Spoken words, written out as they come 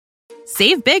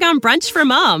Save big on brunch for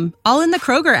mom, all in the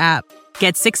Kroger app.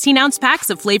 Get 16-ounce packs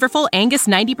of flavorful Angus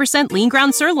 90% lean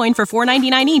ground sirloin for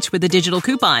 $4.99 each with a digital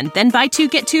coupon. Then buy 2,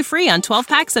 get 2 free on 12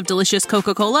 packs of delicious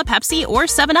Coca-Cola, Pepsi, or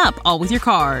 7-Up, all with your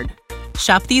card.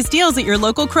 Shop these deals at your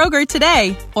local Kroger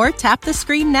today, or tap the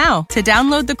screen now to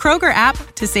download the Kroger app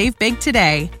to save big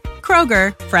today.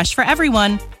 Kroger, fresh for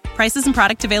everyone. Prices and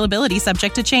product availability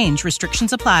subject to change.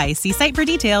 Restrictions apply. See site for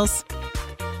details.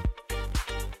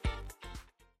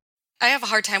 I have a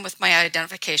hard time with my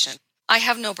identification. I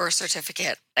have no birth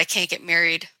certificate. I can't get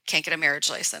married, can't get a marriage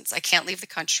license. I can't leave the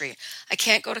country. I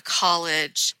can't go to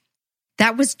college.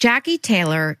 That was Jackie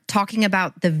Taylor talking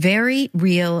about the very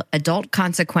real adult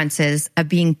consequences of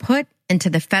being put into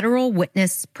the Federal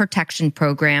Witness Protection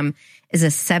Program as a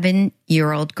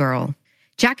 7-year-old girl.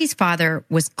 Jackie's father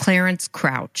was Clarence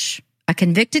Crouch, a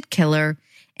convicted killer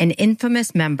and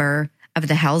infamous member of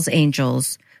the Hells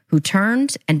Angels who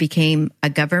turned and became a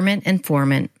government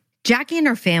informant. Jackie and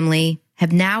her family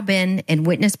have now been in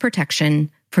witness protection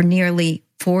for nearly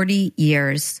 40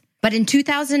 years. But in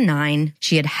 2009,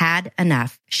 she had had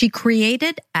enough. She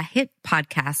created a hit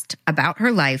podcast about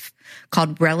her life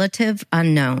called Relative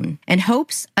Unknown in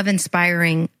hopes of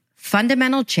inspiring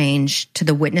fundamental change to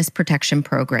the witness protection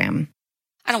program.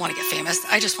 I don't want to get famous.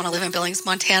 I just want to live in Billings,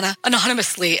 Montana,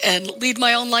 anonymously and lead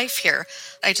my own life here.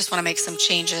 I just want to make some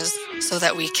changes so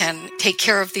that we can take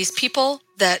care of these people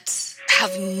that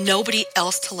have nobody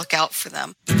else to look out for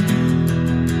them.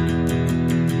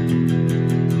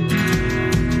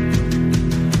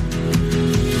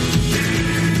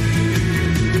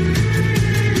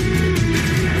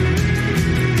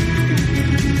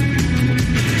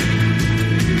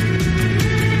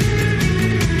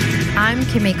 I'm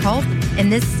Kimmy Culp,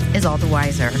 and this is All the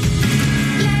Wiser.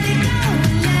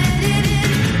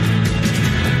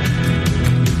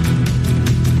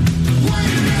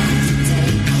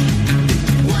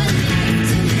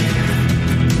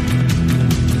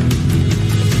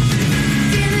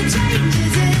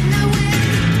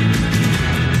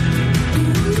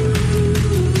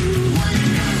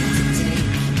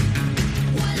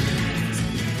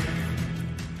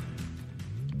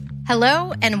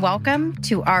 Hello and welcome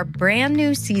to our brand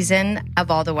new season of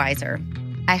All the Wiser.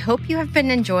 I hope you have been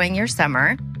enjoying your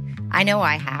summer. I know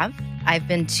I have. I've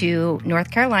been to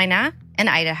North Carolina and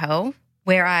Idaho,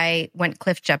 where I went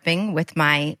cliff jumping with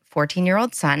my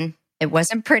 14-year-old son. It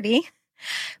wasn't pretty,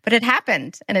 but it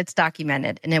happened and it's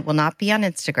documented and it will not be on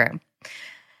Instagram.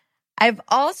 I've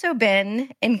also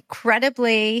been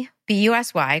incredibly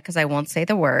BUSY, because I won't say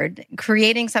the word,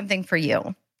 creating something for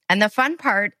you. And the fun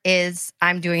part is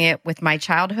I'm doing it with my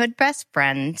childhood best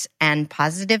friend and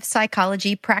positive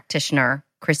psychology practitioner,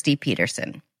 Christy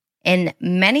Peterson. In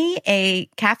many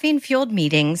caffeine-fueled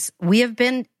meetings, we have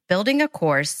been building a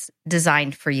course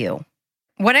designed for you.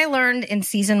 What I learned in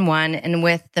season 1 and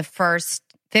with the first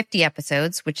 50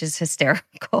 episodes, which is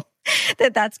hysterical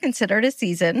that that's considered a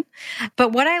season.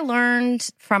 But what I learned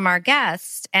from our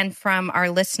guests and from our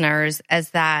listeners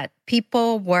is that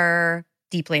people were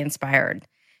deeply inspired.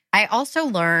 I also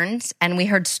learned, and we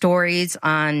heard stories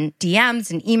on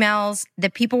DMs and emails,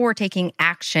 that people were taking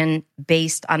action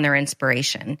based on their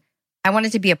inspiration. I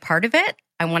wanted to be a part of it.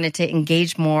 I wanted to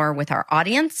engage more with our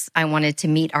audience. I wanted to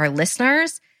meet our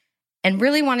listeners and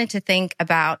really wanted to think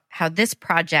about how this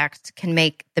project can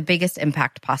make the biggest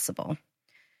impact possible.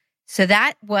 So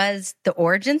that was the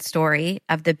origin story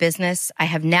of the business I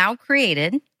have now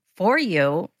created for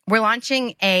you. We're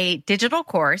launching a digital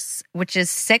course, which is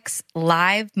 6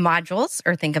 live modules,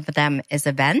 or think of them as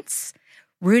events,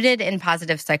 rooted in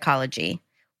positive psychology.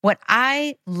 What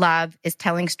I love is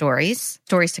telling stories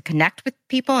to connect with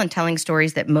people and telling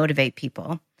stories that motivate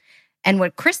people. And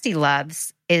what Christy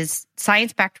loves is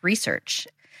science-backed research.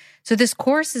 So this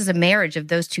course is a marriage of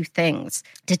those two things,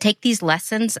 to take these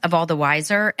lessons of All the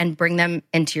Wiser and bring them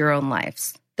into your own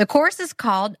lives. The course is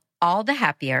called All the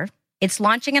Happier. It's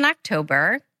launching in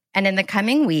October, and in the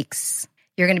coming weeks,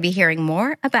 you're going to be hearing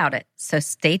more about it, so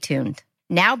stay tuned.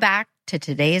 Now back to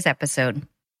today's episode.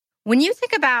 When you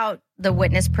think about the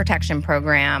Witness Protection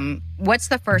Program, what's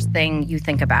the first thing you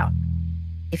think about?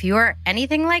 If you are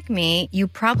anything like me, you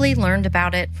probably learned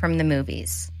about it from the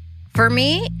movies. For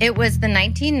me, it was the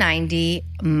 1990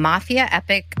 mafia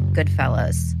epic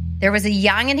Goodfellas. There was a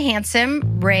young and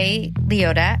handsome Ray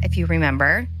Liotta, if you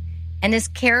remember, and his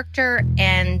character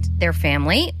and their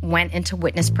family went into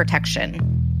witness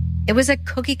protection. It was a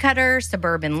cookie-cutter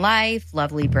suburban life,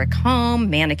 lovely brick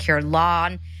home, manicured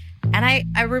lawn. And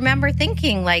I remember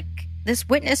thinking, like, this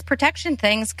witness protection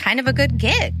thing's kind of a good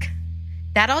gig.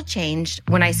 That all changed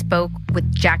when I spoke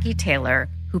with Jackie Taylor,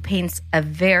 who paints a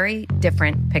very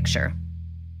different picture.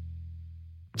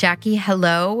 Jackie,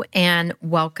 hello, and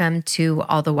welcome to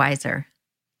All the Wiser.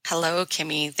 Hello,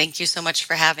 Kimmy. Thank you so much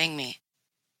for having me.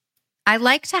 I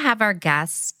like to have our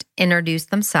guests introduce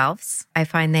themselves. I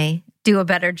find they do a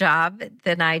better job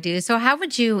than I do. So how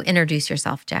would you introduce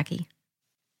yourself, Jackie?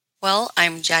 Well,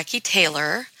 I'm Jackie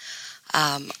Taylor.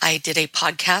 I did a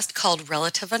podcast called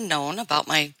Relative Unknown about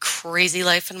my crazy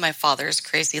life and my father's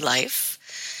crazy life.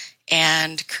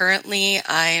 And currently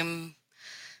I'm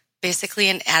basically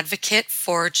an advocate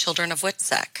for children of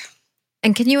WITSEC.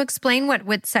 And can you explain what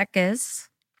WITSEC is?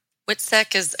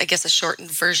 WITSEC is, I guess, a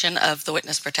shortened version of the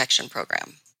Witness Protection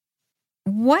Program.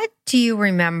 What do you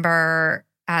remember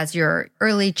as your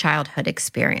early childhood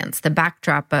experience, the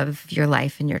backdrop of your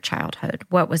life in your childhood?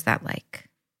 What was that like?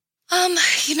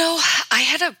 I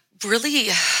had a really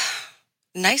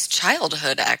nice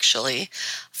childhood, actually,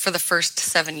 for the first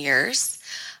 7 years.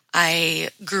 I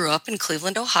grew up in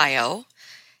Cleveland, Ohio,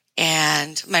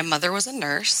 and my mother was a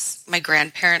nurse. My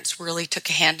grandparents really took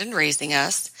a hand in raising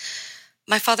us.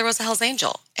 My father was a Hells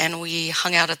Angel, and we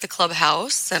hung out at the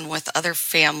clubhouse and with other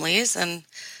families, and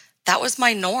that was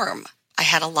my norm. I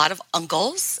had a lot of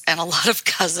uncles and a lot of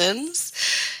cousins,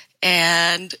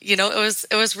 and it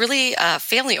was really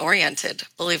family oriented,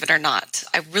 believe it or not.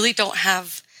 I really don't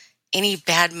have any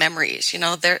bad memories.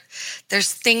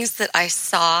 There's things that I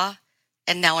saw,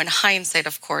 and now in hindsight,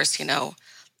 of course,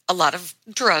 a lot of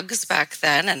drugs back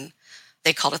then, and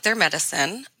they called it their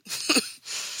medicine.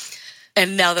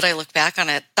 And now that I look back on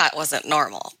it, that wasn't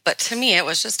normal. But to me, it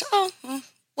was just,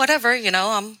 whatever, I'm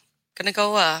going to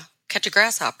go catch a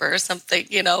grasshopper or something,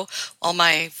 while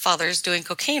my father's doing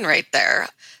cocaine right there.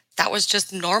 That was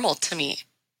just normal to me.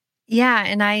 Yeah.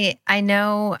 And I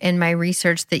know in my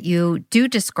research that you do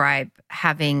describe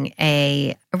having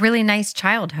a really nice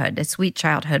childhood, a sweet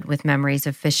childhood with memories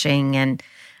of fishing and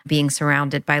being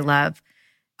surrounded by love.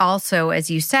 Also, as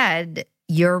you said,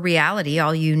 your reality,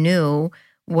 all you knew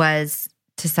was,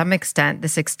 to some extent,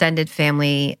 this extended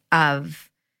family of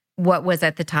what was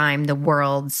at the time the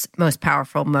world's most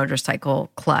powerful motorcycle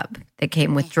club that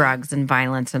came with drugs and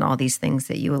violence and all these things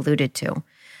that you alluded to.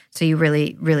 So you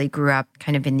really, really grew up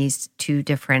kind of in these two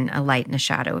different, a light and a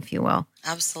shadow, if you will.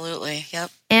 Absolutely. Yep.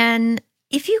 And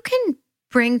if you can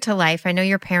bring to life, I know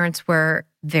your parents were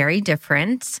very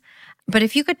different, but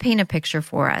if you could paint a picture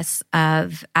for us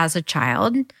of, as a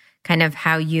child, kind of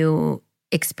how you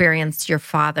experienced your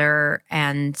father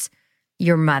and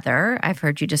your mother. I've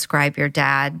heard you describe your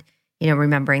dad,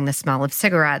 remembering the smell of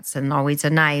cigarettes and always a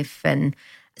knife. And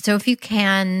so if you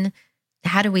can,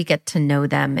 how do we get to know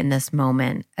them in this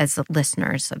moment as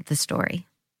listeners of the story?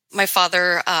 My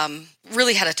father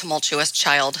really had a tumultuous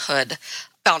childhood,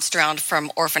 bounced around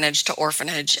from orphanage to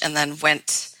orphanage, and then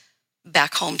went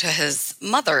back home to his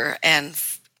mother. And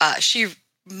she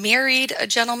married a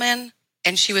gentleman,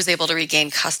 and she was able to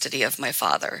regain custody of my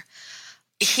father.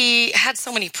 He had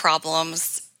so many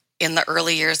problems in the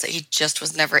early years that he just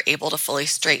was never able to fully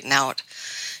straighten out.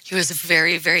 He was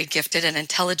very, very gifted and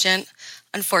intelligent.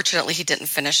 Unfortunately, he didn't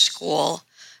finish school,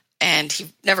 and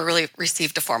he never really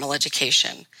received a formal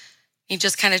education. He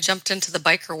just kind of jumped into the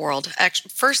biker world.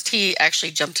 First, he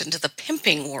actually jumped into the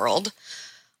pimping world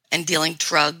and dealing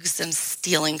drugs and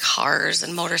stealing cars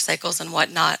and motorcycles and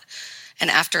whatnot. And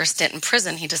after a stint in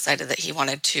prison, he decided that he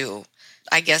wanted to,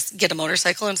 get a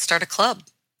motorcycle and start a club.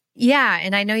 Yeah.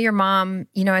 And I know your mom,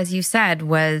 as you said,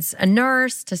 was a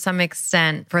nurse to some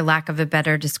extent, for lack of a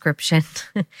better description,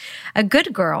 a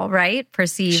good girl, right?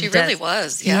 Perceived. She really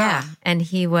was. Yeah. And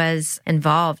he was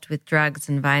involved with drugs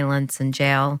and violence and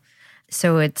jail.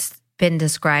 So it's been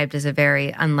described as a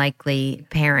very unlikely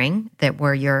pairing that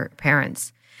were your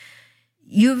parents.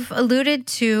 You've alluded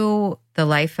to the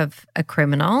life of a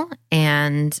criminal,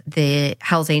 and the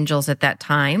Hells Angels at that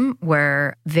time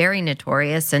were very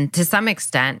notorious and, to some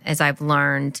extent, as I've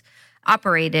learned,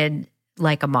 operated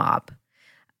like a mob.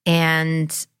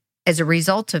 And as a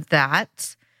result of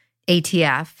that,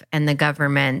 ATF and the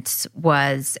government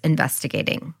was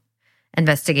investigating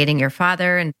your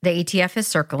father, and the ATF is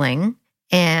circling,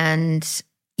 and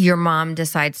your mom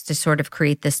decides to sort of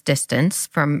create this distance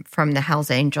from the Hells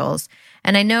Angels.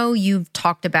 And I know you've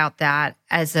talked about that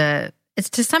as it's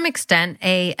to some extent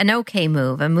an okay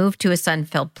move, a move to a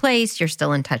sun-filled place. You're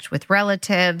still in touch with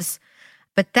relatives,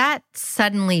 but that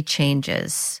suddenly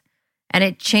changes, and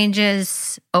it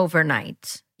changes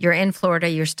overnight. You're in Florida,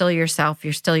 you're still yourself,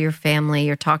 you're still your family,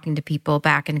 you're talking to people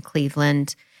back in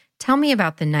Cleveland. Tell me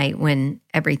about the night when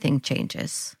everything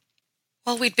changes.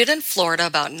 Well, we'd been in Florida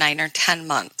about 9 or 10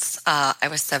 months. I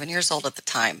was 7 years old at the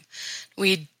time.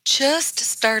 We just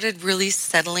started really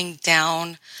settling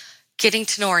down, getting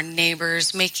to know our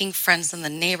neighbors, making friends in the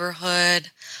neighborhood,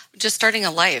 just starting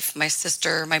a life. My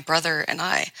sister, my brother, and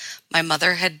I. My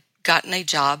mother had gotten a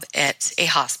job at a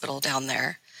hospital down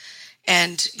there.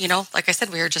 And, like I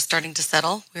said, we were just starting to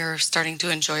settle. We were starting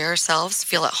to enjoy ourselves,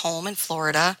 feel at home in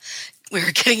Florida. We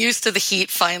were getting used to the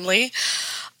heat finally.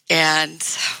 And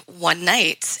one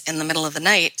night, in the middle of the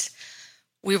night,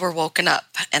 we were woken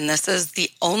up. And this is the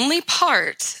only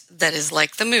part that is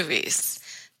like the movies.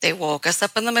 They woke us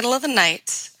up in the middle of the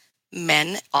night,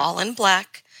 men all in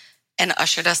black, and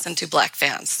ushered us into black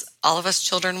vans. All of us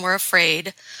children were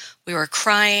afraid. We were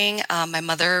crying. My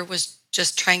mother was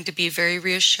just trying to be very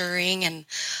reassuring. And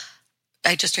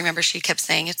I just remember she kept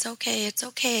saying, it's okay, it's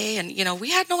okay. And,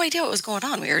 we had no idea what was going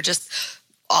on. We were just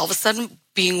all of a sudden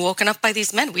being woken up by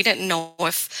these men. We didn't know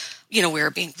if, we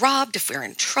were being robbed, if we were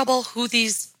in trouble, who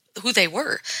they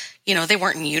were. They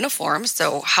weren't in uniform.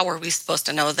 So how were we supposed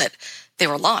to know that they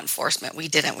were law enforcement? We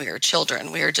didn't. We were children.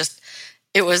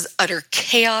 It was utter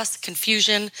chaos,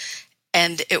 confusion,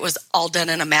 and it was all done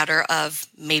in a matter of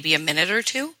maybe a minute or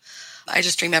two. I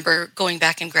just remember going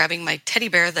back and grabbing my teddy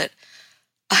bear that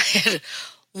I had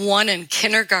won in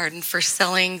kindergarten for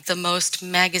selling the most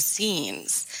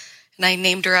magazines. And I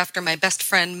named her after my best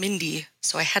friend, Mindy.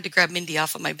 So I had to grab Mindy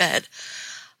off of my bed.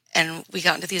 And we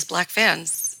got into these black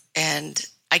vans. And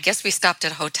I guess we stopped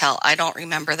at a hotel. I don't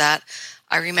remember that.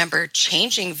 I remember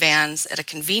changing vans at a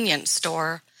convenience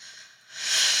store.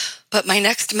 But my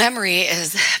next memory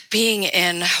is being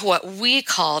in what we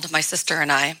called, my sister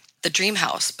and I, the dream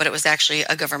house, but it was actually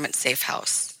a government safe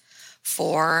house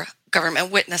for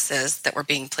government witnesses that were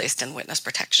being placed in witness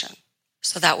protection.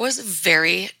 So that was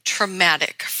very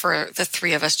traumatic for the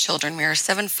three of us children. We were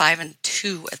 7, 5, and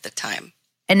 2 at the time.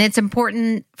 And it's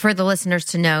important for the listeners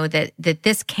to know that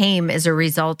this came as a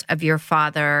result of your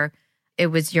father. It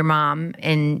was your mom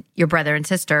and your brother and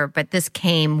sister, but this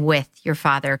came with your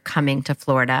father coming to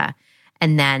Florida.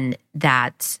 And then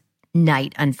that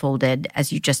night unfolded,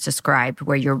 as you just described,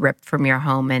 where you're ripped from your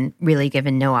home and really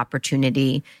given no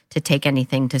opportunity to take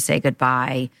anything, to say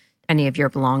goodbye, any of your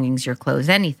belongings, your clothes,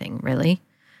 anything, really.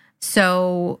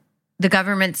 So the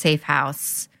government safe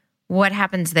house, what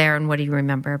happens there and what do you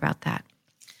remember about that?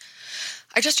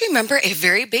 I just remember a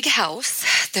very big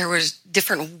house. There was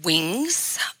different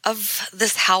wings of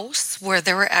this house where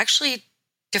there were actually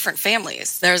different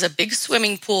families. There was a big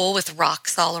swimming pool with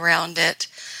rocks all around it.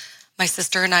 My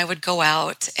sister and I would go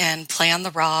out and play on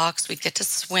the rocks. We'd get to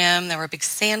swim. There were big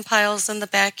sand piles in the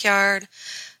backyard.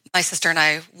 My sister and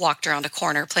I walked around a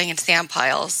corner playing in sand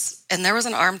piles, and there was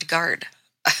an armed guard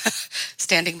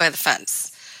standing by the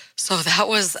fence. So that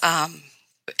was,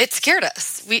 it scared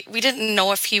us. We didn't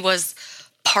know if he was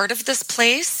part of this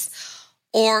place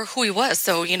or who he was.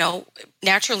 So,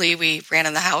 naturally we ran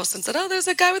in the house and said, oh, there's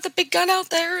a guy with a big gun out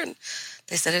there. And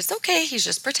they said, it's okay. He's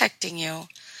just protecting you.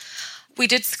 We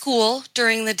did school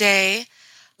during the day.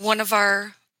 One of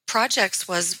our projects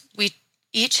was we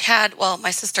each had,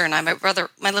 my sister and I,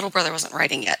 my little brother wasn't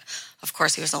writing yet. Of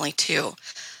course, he was only 2.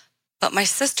 But my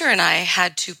sister and I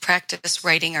had to practice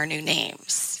writing our new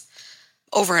names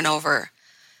over and over.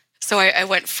 So I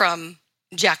went from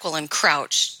Jacqueline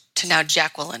Crouch to now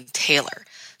Jacqueline Taylor.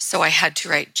 So I had to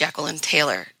write Jacqueline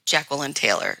Taylor, Jacqueline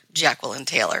Taylor, Jacqueline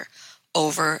Taylor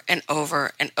over and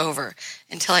over and over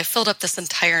until I filled up this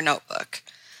entire notebook.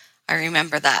 I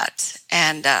remember that.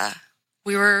 And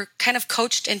we were kind of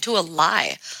coached into a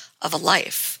lie of a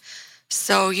life.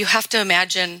 So you have to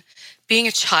imagine being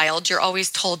a child, you're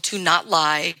always told to not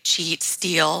lie, cheat,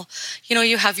 steal.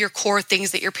 You have your core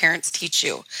things that your parents teach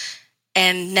you.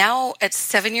 And now at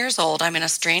 7 years old, I'm in a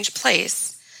strange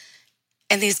place.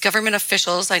 And these government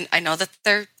officials, I know that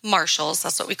they're marshals,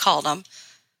 that's what we call them.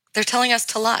 They're telling us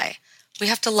to lie. We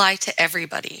have to lie to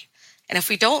everybody. And if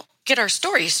we don't get our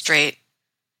story straight,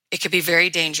 it could be very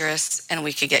dangerous and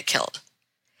we could get killed.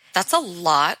 That's a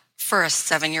lot for a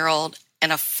 7-year-old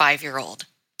and a 5-year-old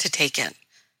to take in.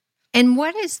 And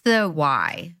what is the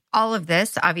why? All of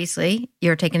this, obviously,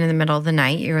 you're taken in the middle of the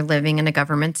night. You're living in a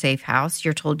government safe house.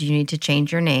 You're told you need to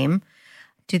change your name.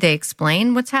 Do they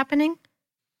explain what's happening?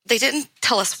 They didn't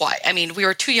tell us why. I mean, we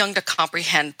were too young to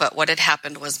comprehend, but what had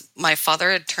happened was my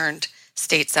father had turned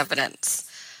state's evidence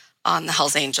on the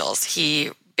Hells Angels.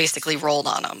 He basically rolled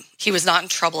on them. He was not in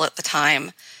trouble at the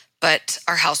time, but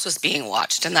our house was being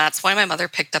watched. And that's why my mother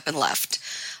picked up and left.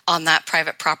 On that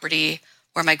private property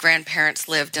where my grandparents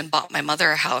lived and bought my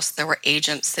mother a house, there were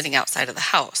agents sitting outside of the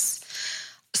house.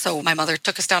 So my mother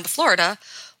took us down to Florida.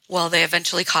 Well, they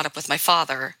eventually caught up with my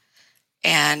father.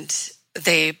 And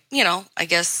they, I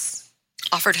guess,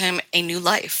 offered him a new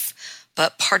life.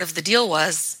 But part of the deal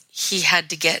was he had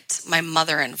to get my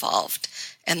mother involved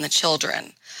and the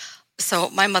children. So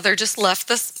my mother just left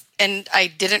this, and I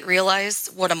didn't realize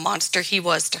what a monster he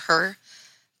was to her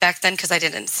back then because I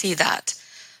didn't see that.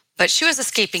 But she was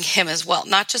escaping him as well,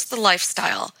 not just the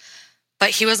lifestyle, but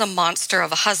he was a monster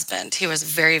of a husband. He was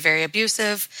very, very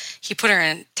abusive. He put her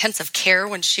in intensive care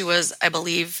when she was, I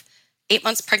believe, 8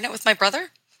 months pregnant with my brother.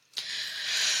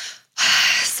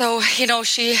 So,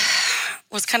 she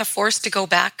was kind of forced to go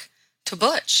back to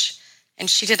Butch, and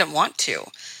she didn't want to.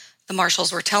 The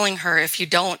marshals were telling her, if you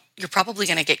don't, you're probably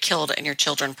going to get killed, and your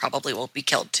children probably will be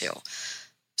killed too.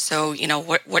 So,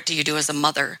 what do you do as a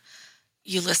mother?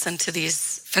 You listen to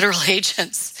these federal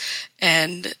agents,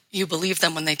 and you believe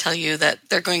them when they tell you that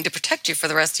they're going to protect you for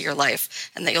the rest of your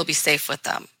life and that you'll be safe with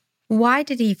them. Why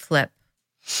did he flip?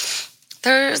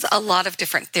 There's a lot of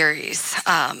different theories.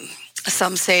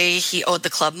 Some say he owed the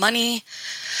club money.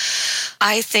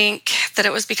 I think that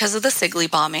it was because of the Sigley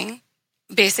bombing.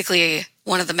 Basically,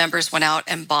 one of the members went out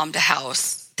and bombed a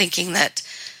house thinking that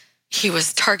he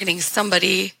was targeting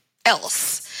somebody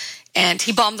else. And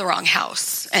he bombed the wrong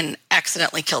house and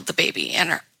accidentally killed the baby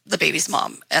and the baby's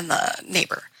mom and the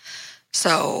neighbor.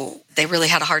 So they really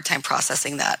had a hard time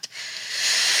processing that.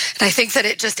 And I think that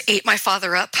it just ate my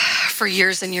father up for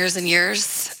years and years and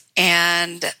years.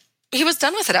 And he was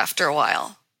done with it after a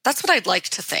while. That's what I'd like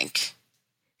to think.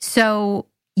 So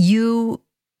you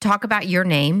talk about your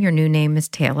name. Your new name is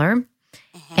Taylor.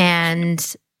 Mm-hmm.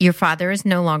 And your father is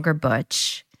no longer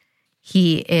Butch.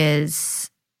 He is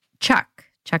Chuck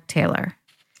Taylor.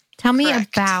 Tell me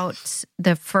Correct. about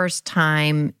the first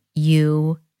time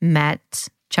you met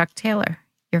Chuck Taylor,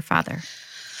 your father.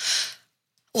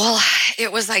 Well,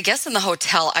 it was, I guess, in the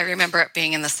hotel. I remember it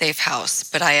being in the safe house,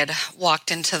 but I had walked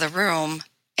into the room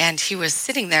and he was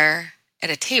sitting there at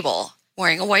a table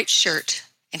wearing a white shirt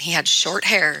and he had short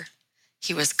hair.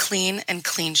 He was clean and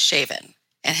clean shaven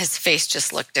and his face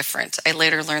just looked different. I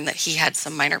later learned that he had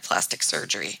some minor plastic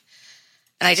surgery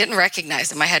and I didn't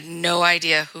recognize him. I had no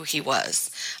idea who he was.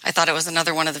 I thought it was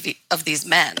another one of these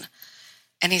men.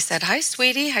 And he said, "Hi,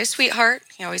 sweetie. Hi, sweetheart."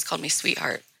 He always called me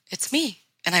sweetheart. "It's me."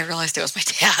 And I realized it was my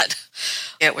dad.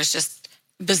 It was just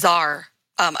bizarre.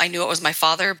 I knew it was my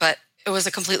father, but it was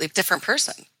a completely different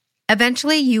person.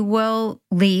 Eventually, you will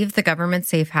leave the government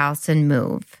safe house and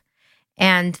move.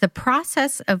 And the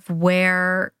process of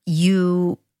where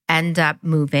you end up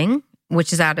moving,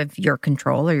 which is out of your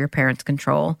control or your parents'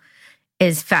 control,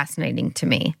 is fascinating to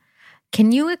me.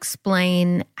 Can you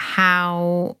explain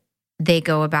how they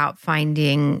go about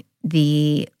finding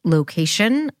the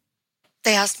location?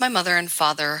 They asked my mother and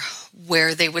father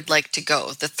where they would like to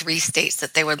go, the 3 states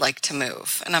that they would like to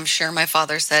move. And I'm sure my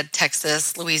father said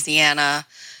Texas, Louisiana,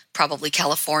 probably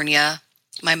California.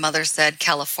 My mother said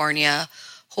California,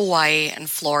 Hawaii, and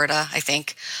Florida, I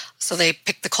think. So they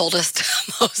picked the coldest,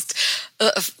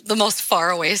 the most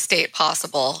faraway state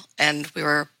possible. And we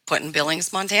were put in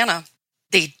Billings, Montana.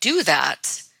 They do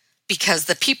that because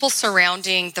the people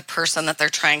surrounding the person that they're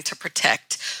trying to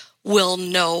protect will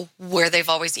know where they've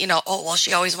always, oh, well,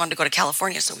 she always wanted to go to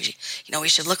California, so we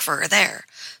should look for her there.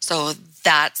 So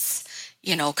that's,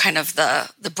 kind of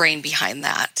the brain behind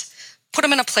that. Put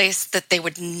them in a place that they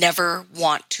would never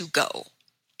want to go.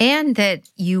 And that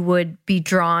you would be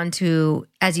drawn to,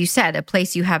 as you said, a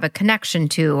place you have a connection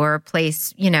to or a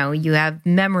place, you have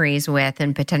memories with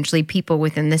and potentially people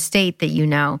within the state that you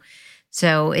know.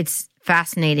 So it's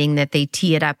fascinating that they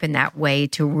tee it up in that way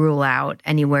to rule out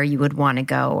anywhere you would want to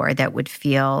go or that would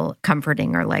feel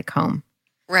comforting or like home.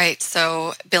 Right.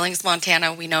 So Billings,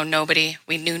 Montana, we know nobody.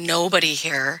 We knew nobody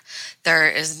here. There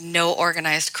is no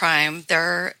organized crime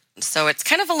there. So it's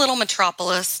kind of a little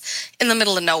metropolis in the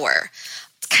middle of nowhere.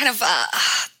 It's kind of,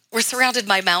 we're surrounded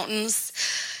by mountains.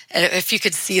 If you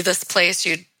could see this place,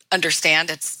 you'd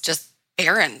understand it's just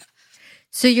barren.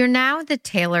 So you're now the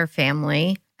Taylor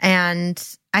family. And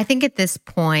I think at this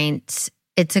point,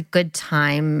 it's a good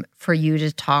time for you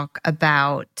to talk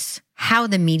about how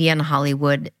the media in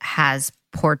Hollywood has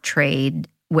portrayed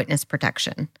witness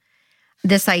protection.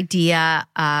 This idea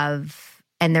of,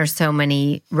 and there's so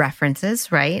many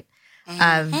references, right?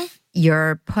 Mm-hmm. Of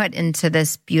you're put into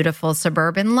this beautiful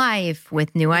suburban life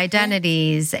with new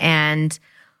identities. And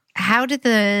how did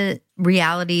the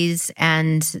realities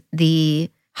and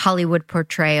the Hollywood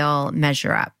portrayal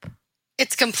measure up?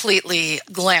 It's completely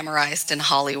glamorized in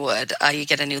Hollywood. You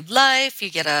get a new life, you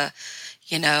get an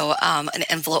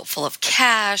envelope full of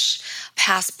cash,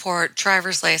 passport,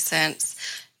 driver's license,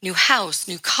 new house,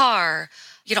 new car.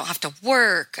 You don't have to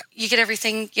work. You get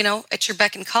everything, at your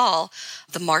beck and call.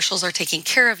 The marshals are taking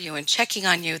care of you and checking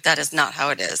on you. That is not how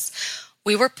it is.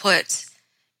 We were put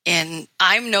in,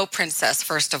 I'm no princess,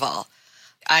 first of all.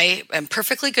 I am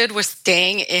perfectly good with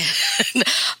staying in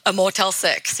a Motel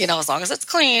 6, as long as it's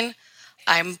clean.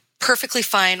 I'm perfectly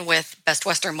fine with Best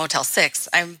Western Motel 6.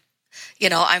 I'm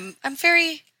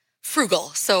very frugal,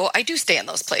 so I do stay in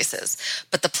those places.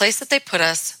 But the place that they put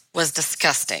us was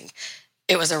disgusting.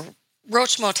 It was a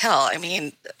roach motel. I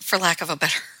mean, for lack of a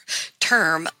better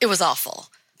term, it was awful.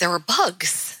 There were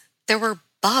bugs.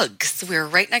 We were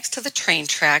right next to the train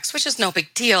tracks, which is no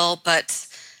big deal, but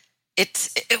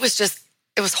it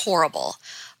was horrible.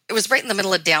 It was right in the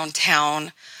middle of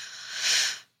downtown.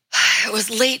 It was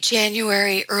late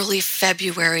January, early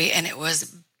February, and it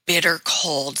was bitter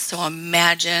cold. So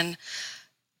imagine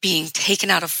being taken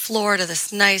out of Florida,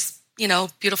 this nice,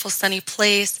 beautiful sunny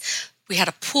place. We had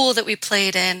a pool that we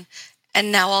played in,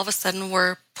 and now all of a sudden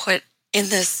we're put in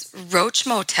this roach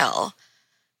motel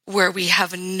where we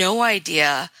have no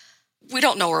idea. We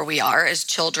don't know where we are as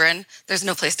children. There's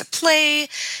no place to play.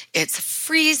 It's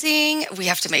freezing. We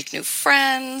have to make new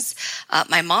friends.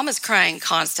 My mom is crying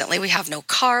constantly. We have no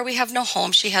car. We have no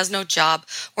home. She has no job.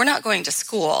 We're not going to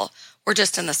school. We're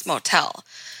just in this motel.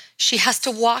 She has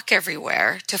to walk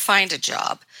everywhere to find a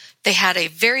job. They had a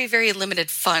very, very limited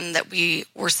fund that we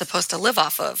were supposed to live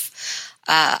off of.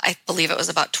 I believe it was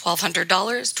about $1,200,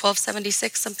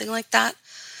 $1,276, something like that.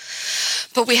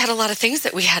 But we had a lot of things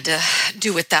that we had to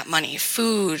do with that money.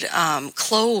 Food,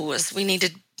 clothes. We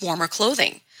needed warmer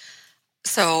clothing.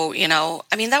 So,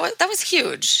 that was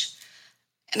huge.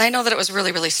 And I know that it was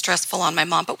really, really stressful on my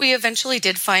mom, but we eventually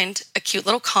did find a cute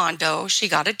little condo. She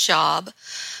got a job.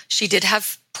 She did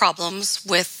have problems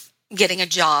with getting a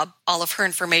job. All of her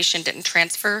information didn't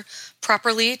transfer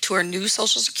properly to her new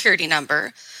Social Security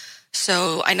number.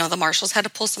 So I know the marshals had to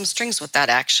pull some strings with that,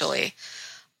 actually.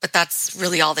 But that's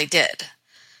really all they did.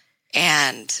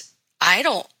 And I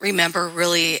don't remember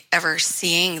really ever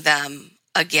seeing them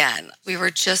again. We were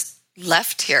just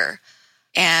left here,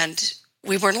 and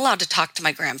we weren't allowed to talk to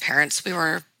my grandparents. We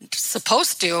were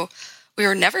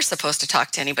never supposed to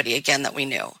talk to anybody again that we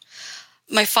knew.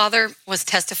 My father was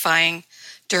testifying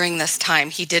during this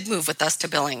time. He did move with us to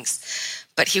Billings,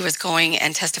 but he was going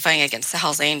and testifying against the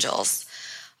Hells Angels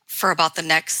for about the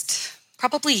next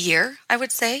probably year, I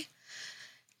would say.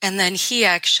 And then he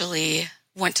actually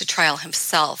went to trial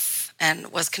himself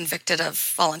and was convicted of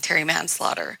voluntary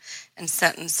manslaughter and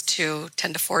sentenced to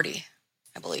 10 to 40,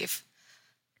 I believe.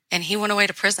 And he went away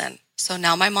to prison. So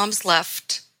now my mom's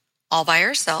left all by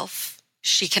herself.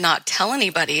 She cannot tell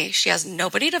anybody. She has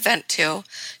nobody to vent to.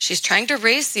 She's trying to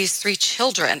raise these 3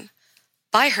 children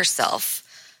by herself.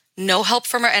 No help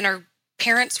from her. And her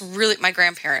parents, my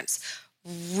grandparents,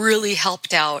 really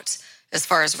helped out as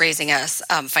far as raising us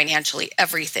financially,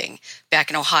 everything back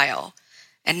in Ohio.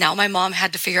 And now my mom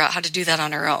had to figure out how to do that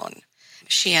on her own.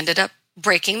 She ended up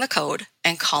breaking the code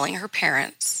and calling her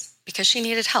parents because she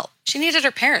needed help. She needed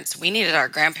her parents. We needed our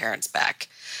grandparents back.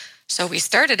 So we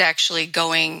started actually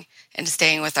going and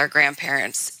staying with our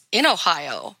grandparents in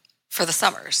Ohio for the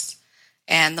summers.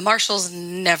 And the marshals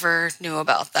never knew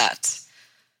about that.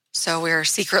 So we were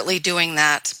secretly doing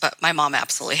that, but my mom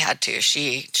absolutely had to.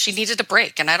 She needed a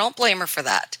break, and I don't blame her for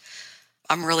that.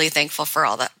 I'm really thankful for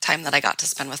all that time that I got to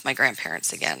spend with my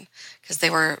grandparents again, because they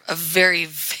were a very,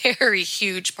 very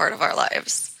huge part of our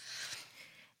lives.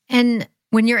 And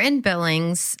when you're in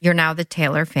Billings, you're now the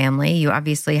Taylor family. You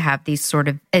obviously have these sort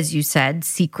of, as you said,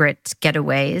 secret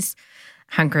getaways,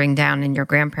 hunkering down in your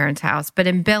grandparents' house. But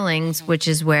in Billings, which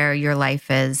is where your life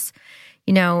is,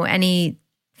 any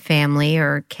family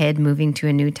or kid moving to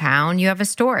a new town, you have a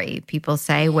story. People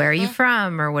say, where are you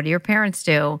from? Or what do your parents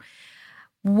do?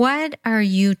 What are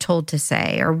you told to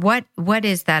say? Or what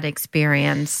is that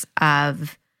experience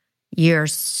of your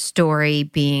story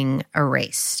being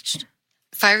erased?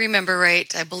 If I remember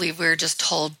right, I believe we were just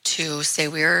told to say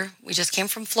we just came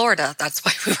from Florida. That's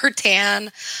why we were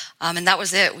tan. And that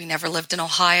was it. We never lived in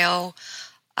Ohio.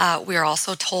 We were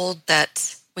also told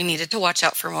that we needed to watch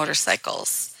out for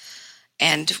motorcycles.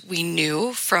 And we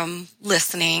knew from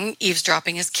listening,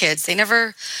 eavesdropping as kids, they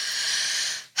never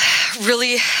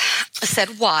really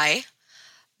said why,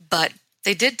 but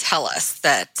they did tell us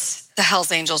that the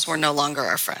Hells Angels were no longer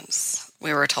our friends.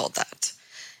 We were told that.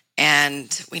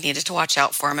 And we needed to watch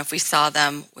out for them. If we saw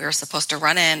them, we were supposed to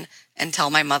run in and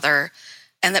tell my mother,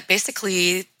 and that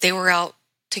basically they were out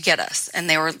to get us. And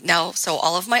they were so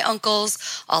all of my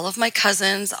uncles, all of my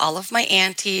cousins, all of my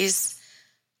aunties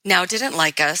now didn't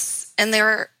like us, and they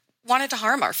wanted to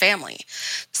harm our family.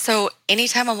 So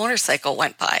anytime a motorcycle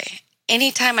went by,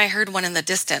 anytime I heard one in the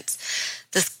distance,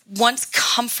 this once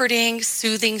comforting,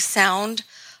 soothing sound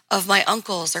of my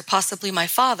uncles or possibly my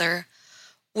father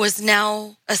was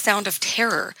now a sound of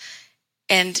terror.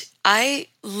 And I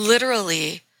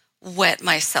literally wet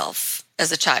myself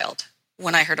as a child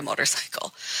when I heard a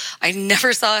motorcycle. I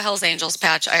never saw a Hell's Angels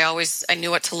patch. I knew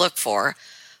what to look for,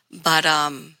 but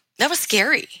that was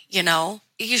scary, you know?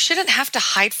 You shouldn't have to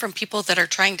hide from people that are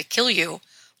trying to kill you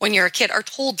when you're a kid, or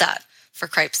told that, for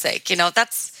Christ's sake. You know,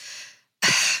 that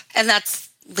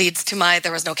leads to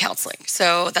there was no counseling.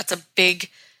 So that's a big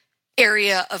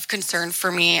area of concern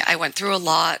for me. I went through a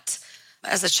lot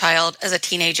as a child, as a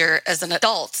teenager, as an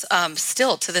adult.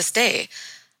 Still to this day,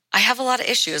 I have a lot of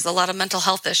issues, a lot of mental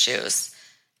health issues,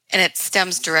 and it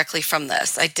stems directly from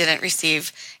this. I didn't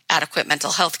receive adequate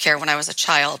mental health care when I was a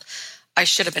child. I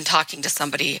should have been talking to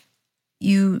somebody.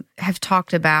 You have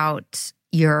talked about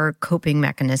your coping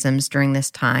mechanisms during this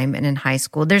time and in high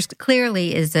school. There's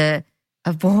clearly is a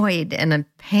void and a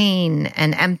pain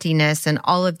and emptiness and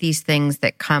all of these things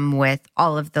that come with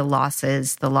all of the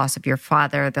losses, the loss of your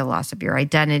father, the loss of your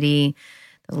identity,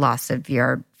 the loss of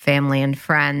your family and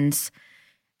friends.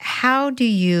 How do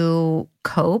you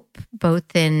cope,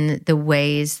 both in the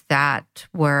ways that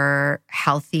were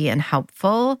healthy and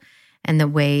helpful and the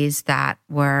ways that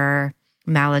were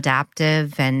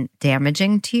maladaptive and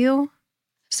damaging to you?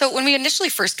 So when we initially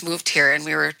first moved here and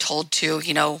we were told to,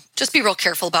 just be real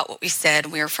careful about what we said,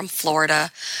 we were from Florida,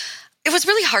 it was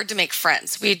really hard to make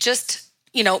friends. We had just,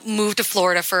 moved to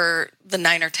Florida for the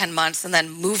 9 or 10 months and then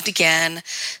moved again,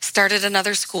 started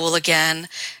another school again.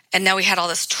 And now we had all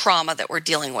this trauma that we're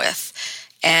dealing with.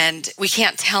 And we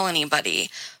can't tell anybody,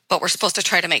 but we're supposed to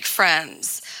try to make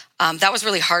friends. That was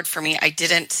really hard for me. I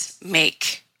didn't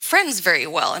make friends very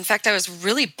well. In fact, I was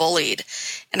really bullied.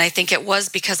 And I think it was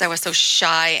because I was so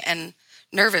shy and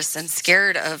nervous and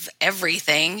scared of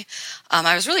everything.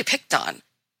 I was really picked on.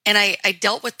 And I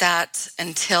dealt with that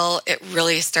until it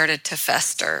really started to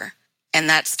fester. And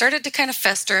that started to kind of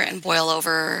fester and boil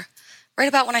over right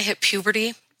about when I hit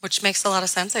puberty, which makes a lot of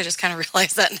sense. I just kind of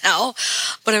realized that now.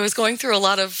 But I was going through a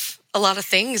lot of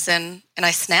things and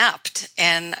I snapped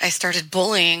and I started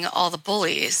bullying all the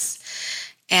bullies.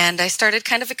 And I started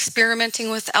kind of experimenting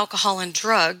with alcohol and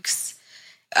drugs.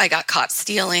 I got caught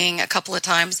stealing a couple of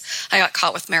times. I got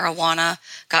caught with marijuana,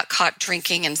 got caught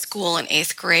drinking in school in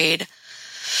 8th grade,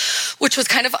 which was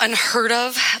kind of unheard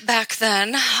of back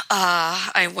then.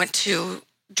 I went to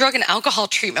drug and alcohol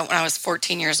treatment when I was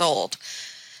 14 years old.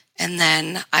 And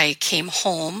then I came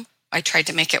home. I tried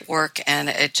to make it work and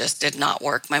it just did not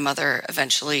work. My mother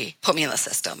eventually put me in the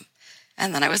system.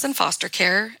 And then I was in foster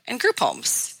care and group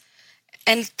homes.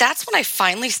 And that's when I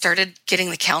finally started getting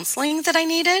the counseling that I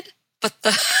needed.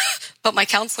 But my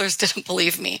counselors didn't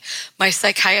believe me. My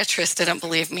psychiatrist didn't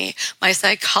believe me. My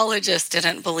psychologist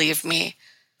didn't believe me.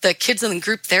 The kids in the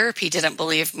group therapy didn't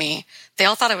believe me. They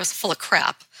all thought I was full of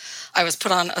crap. I was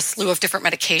put on a slew of different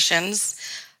medications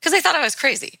because they thought I was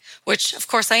crazy, which of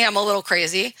course I am a little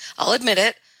crazy. I'll admit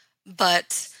it.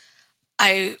 But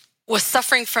I was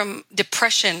suffering from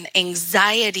depression,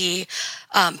 anxiety,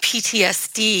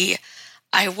 PTSD.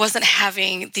 I wasn't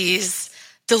having these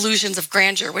delusions of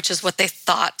grandeur, which is what they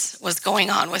thought was going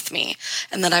on with me,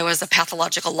 and that I was a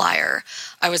pathological liar.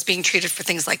 I was being treated for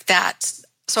things like that.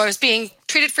 So I was being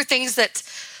treated for things that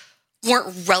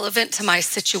weren't relevant to my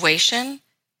situation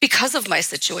because of my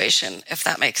situation, if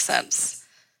that makes sense.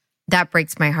 That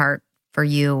breaks my heart for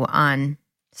you on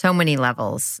so many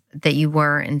levels, that you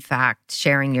were, in fact,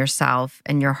 sharing yourself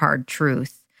and your hard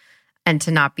truth, and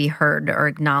to not be heard or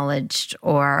acknowledged,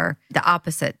 or the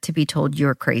opposite, to be told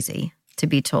you're crazy, to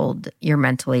be told you're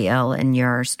mentally ill and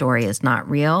your story is not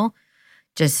real,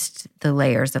 just the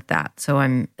layers of that. So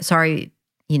I'm sorry,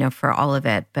 for all of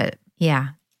it, but yeah.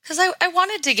 Because I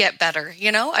wanted to get better,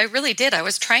 I really did. I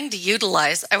was trying to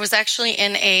utilize. I was actually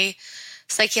in a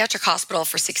psychiatric hospital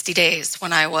for 60 days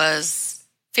when I was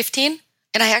 15,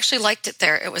 and I actually liked it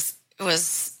there. It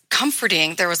was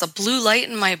comforting. There was a blue light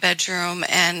in my bedroom,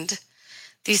 and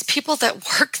these people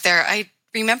that work there, I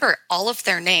remember all of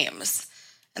their names,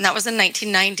 and that was in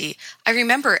 1990. I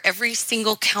remember every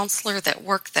single counselor that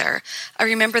worked there. I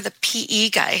remember the PE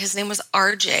guy. His name was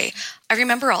RJ. I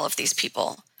remember all of these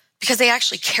people because they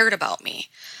actually cared about me.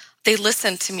 They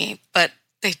listened to me, but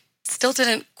they still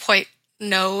didn't quite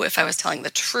know if I was telling the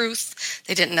truth.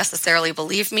 They didn't necessarily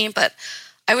believe me, but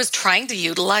I was trying to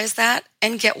utilize that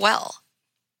and get well.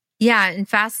 Yeah, and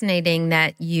fascinating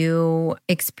that you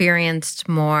experienced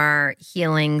more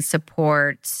healing,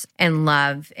 support, and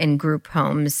love in group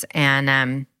homes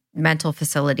and mental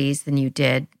facilities than you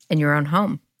did in your own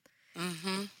home.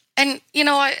 Mm-hmm. And,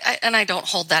 I don't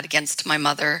hold that against my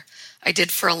mother. I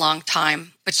did for a long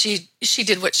time, but she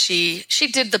did what she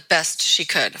did the best she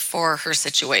could for her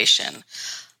situation.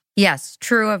 Yes,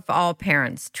 true of all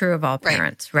parents,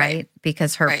 right?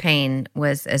 Because her pain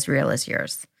was as real as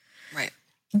yours. Right.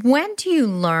 When do you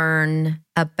learn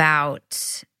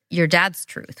about your dad's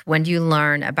truth? When do you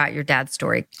learn about your dad's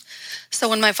story? So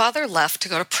when my father left to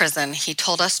go to prison, he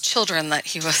told us children that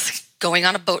he was going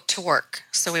on a boat to work,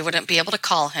 so we wouldn't be able to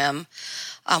call him.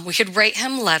 We could write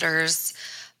him letters,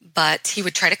 but he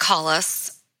would try to call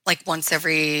us like once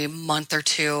every month or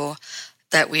two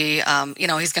that we,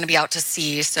 he's going to be out to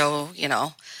sea. So,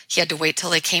 he had to wait till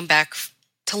they came back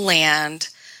to land,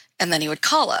 and then he would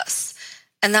call us.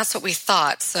 And that's what we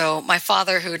thought. So my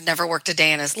father, who had never worked a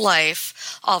day in his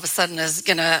life, all of a sudden is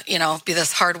going to, be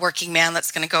this hardworking man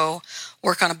that's going to go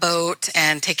work on a boat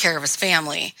and take care of his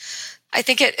family. I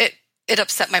think it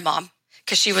upset my mom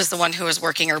because she was the one who was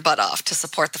working her butt off to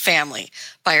support the family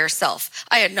by herself.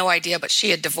 I had no idea, but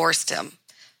she had divorced him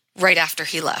right after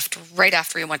he left. Right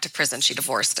after he went to prison, she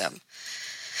divorced him.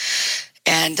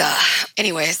 And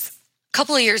anyways, a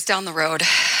couple of years down the road,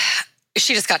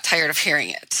 she just got tired of hearing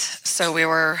it. So we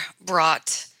were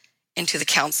brought into the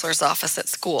counselor's office at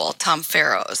school, Tom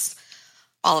Farrow's,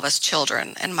 all of us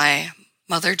children. And my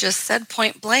mother just said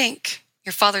point blank,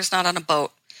 your father's not on a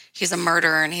boat. He's a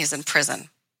murderer and he's in prison.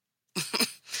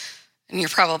 And you're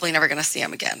probably never going to see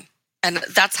him again. And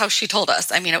that's how she told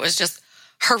us. I mean, it was just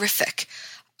horrific.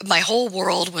 My whole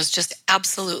world was just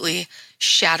absolutely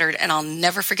shattered. And I'll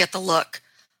never forget the look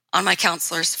on my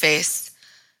counselor's face.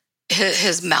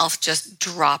 His mouth just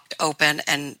dropped open,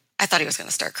 and I thought he was going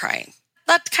to start crying.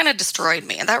 That kind of destroyed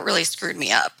me, and that really screwed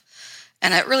me up.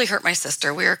 And it really hurt my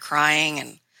sister. We were crying,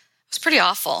 and it was pretty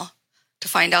awful to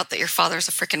find out that your father's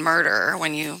a freaking murderer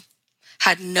when you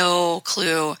had no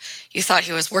clue. You thought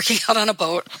he was working out on a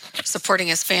boat, supporting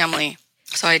his family.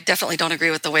 So I definitely don't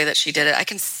agree with the way that she did it.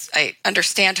 I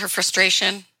understand her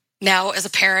frustration. Now, as a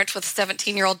parent with a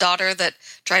 17-year-old daughter that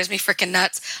drives me freaking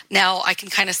nuts, now I can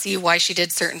kind of see why she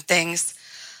did certain things.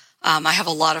 I have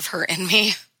a lot of her in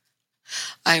me.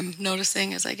 I'm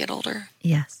noticing as I get older.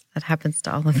 Yes, that happens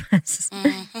to all of us.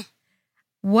 Mm-hmm.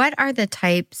 What are the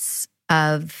types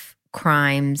of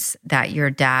crimes that your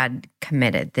dad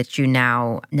committed that you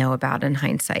now know about in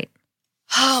hindsight?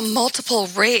 Multiple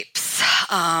rapes.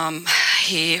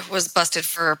 He was busted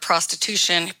for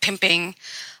prostitution, pimping,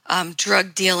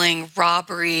 drug dealing,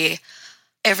 robbery,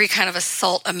 every kind of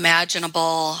assault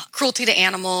imaginable, cruelty to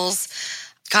animals,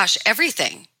 gosh,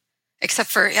 everything except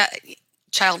for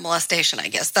child molestation, I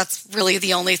guess. That's really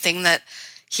the only thing that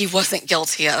he wasn't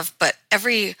guilty of. But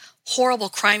every horrible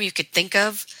crime you could think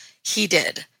of, he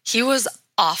did. He was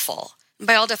awful.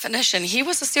 By all definition, he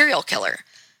was a serial killer.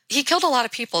 He killed a lot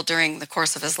of people during the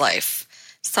course of his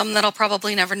life, some that I'll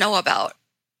probably never know about.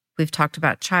 We've talked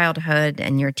about childhood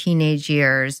and your teenage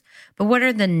years, but what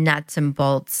are the nuts and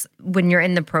bolts when you're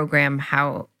in the program?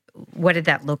 What did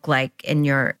that look like in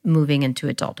your moving into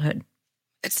adulthood?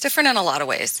 It's different in a lot of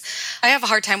ways. I have a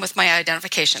hard time with my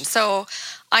identification. So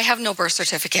I have no birth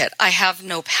certificate. I have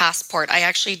no passport. I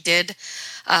actually did,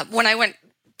 when I went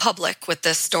public with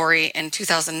this story in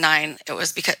 2009, it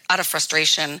was because out of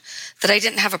frustration that I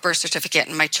didn't have a birth certificate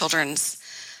and my children's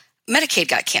Medicaid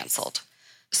got canceled.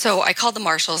 So I called the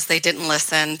marshals. They didn't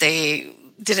listen. They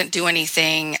didn't do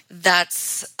anything.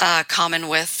 That's common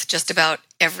with just about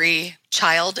every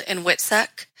child in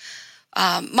WITSEC.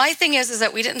 My thing is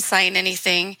that we didn't sign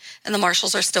anything, and the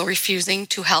marshals are still refusing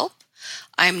to help.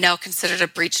 I'm now considered a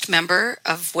breached member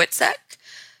of WITSEC,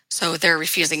 so they're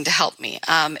refusing to help me.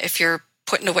 If you're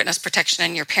put into witness protection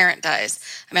and your parent dies,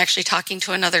 I'm actually talking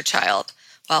to another child.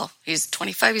 Well, he's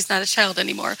 25. He's not a child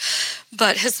anymore,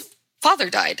 but his father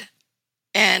died.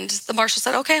 And the marshal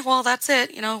said, okay, well, that's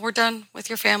it. We're done with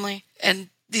your family. And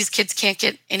these kids can't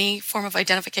get any form of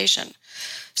identification.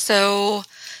 So,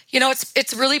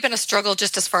 it's really been a struggle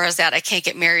just as far as that. I can't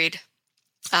get married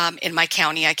in my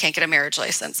county. I can't get a marriage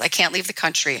license. I can't leave the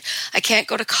country. I can't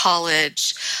go to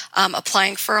college.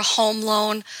 Applying for a home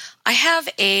loan. I have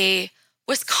a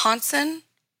Wisconsin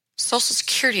Social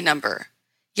Security number,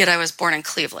 yet I was born in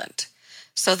Cleveland.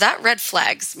 So that red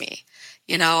flags me.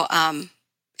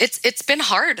 It's been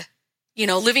hard,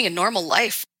 living a normal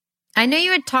life. I know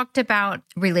you had talked about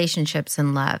relationships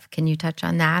and love. Can you touch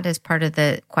on that as part of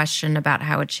the question about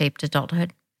how it shaped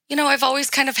adulthood? I've always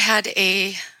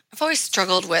I've always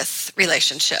struggled with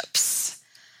relationships.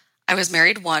 I was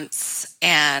married once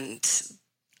and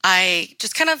I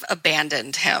just kind of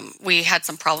abandoned him. We had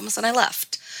some problems and I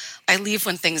left. I leave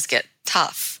when things get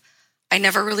tough. I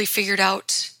never really figured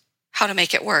out how to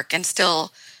make it work. And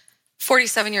still,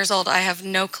 47 years old, I have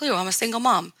no clue. I'm a single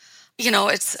mom.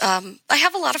 I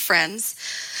have a lot of friends.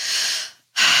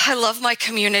 I love my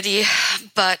community,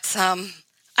 but I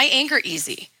anger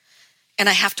easy, and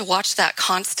I have to watch that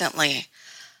constantly.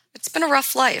 It's been a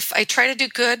rough life. I try to do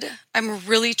good. I'm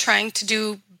really trying to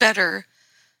do better,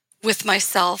 with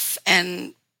myself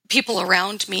and people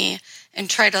around me and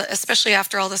try to, especially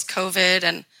after all this COVID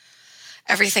and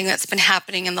everything that's been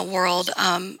happening in the world,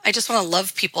 I just want to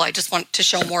love people. I just want to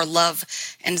show more love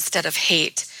instead of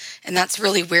hate. And that's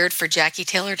really weird for Jackie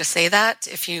Taylor to say that,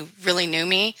 if you really knew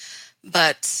me.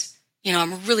 But,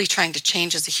 I'm really trying to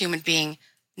change as a human being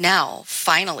now.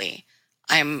 Finally,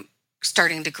 I'm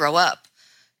starting to grow up.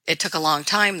 It took a long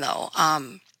time, though.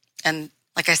 And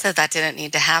like I said, that didn't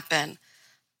need to happen.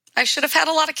 I should have had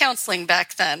a lot of counseling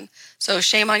back then. So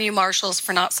shame on you, marshals,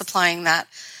 for not supplying that.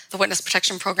 The witness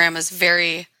protection program is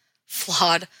very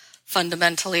flawed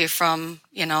fundamentally from,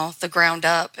 the ground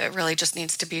up. It really just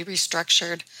needs to be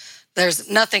restructured.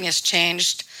 Nothing has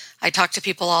changed. I talk to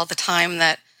people all the time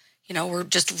that, we're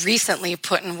just recently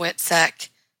put in WITSEC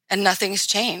and nothing's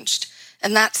changed.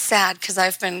 And that's sad because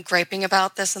I've been griping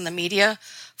about this in the media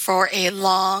for a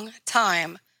long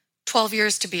time, 12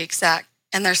 years to be exact.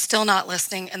 And they're still not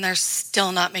listening and they're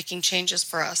still not making changes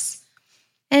for us.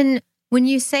 And when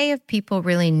you say if people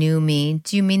really knew me,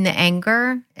 do you mean the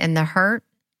anger and the hurt?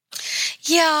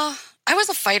 Yeah, I was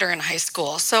a fighter in high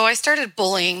school. So I started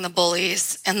bullying the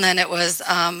bullies. And then it was,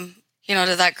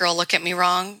 did that girl look at me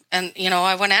wrong? And,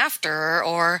 I went after her,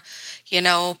 or,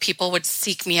 people would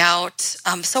seek me out.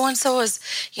 So-and-so is,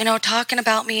 talking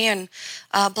about me and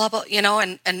blah, blah,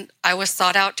 and I was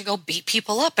sought out to go beat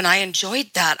people up. And I enjoyed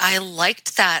that. I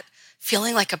liked that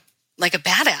feeling like a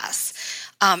badass.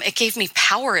 It gave me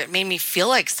power. It made me feel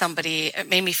like somebody. It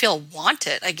made me feel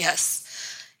wanted, I guess.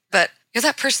 But you're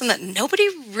that person that nobody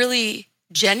really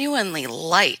genuinely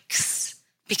likes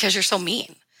because you're so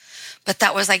mean. But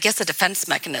that was, I guess, a defense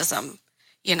mechanism,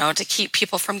 to keep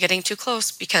people from getting too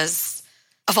close because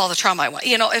of all the trauma I went.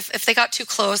 If they got too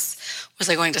close, was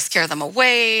I going to scare them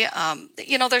away?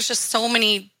 There's just so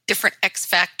many different X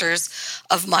factors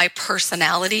of my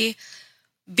personality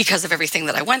because of everything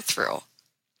that I went through.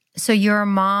 So you're a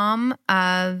mom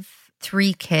of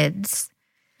 3 kids.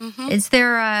 Mm-hmm. Is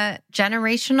there a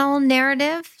generational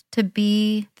narrative to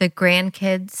be the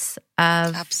grandkids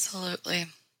of? Absolutely.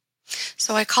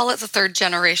 So I call it the 3rd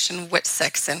generation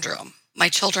WITSEC syndrome. My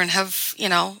children have,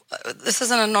 this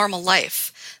isn't a normal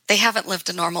life. They haven't lived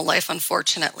a normal life,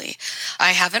 unfortunately.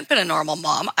 I haven't been a normal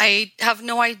mom. I have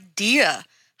no idea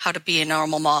how to be a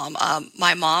normal mom.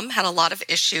 My mom had a lot of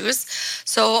issues.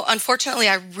 So unfortunately,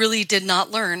 I really did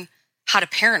not learn how to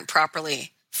parent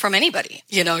properly from anybody.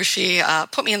 She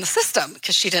put me in the system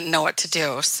because she didn't know what to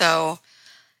do. So,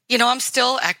 I'm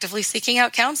still actively seeking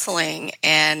out counseling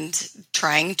and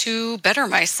trying to better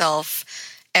myself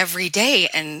every day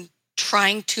and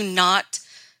trying to not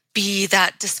be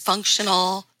that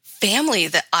dysfunctional family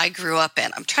that I grew up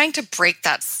in. I'm trying to break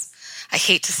that, I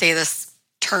hate to say this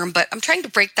term, but I'm trying to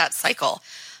break that cycle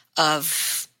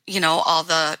of, all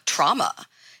the trauma.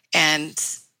 And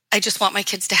I just want my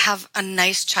kids to have a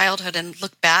nice childhood and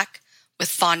look back with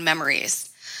fond memories.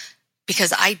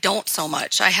 Because I don't so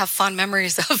much. I have fond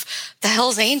memories of the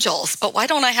Hells Angels, but why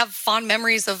don't I have fond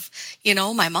memories of,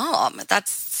 my mom?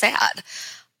 That's sad.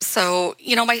 So,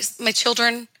 my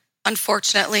children,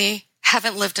 unfortunately,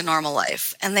 haven't lived a normal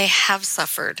life, and they have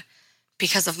suffered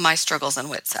because of my struggles in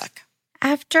WITSEC.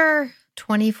 After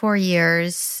 24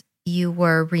 years, you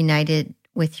were reunited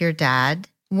with your dad.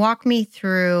 Walk me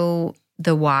through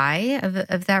the why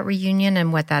of that reunion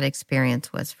and what that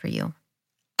experience was for you.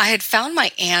 I had found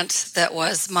my aunt that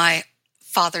was my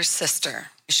father's sister.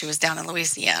 She was down in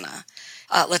Louisiana.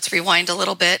 Let's rewind a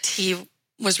little bit. He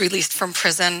was released from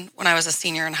prison when I was a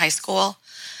senior in high school.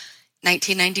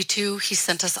 1992, he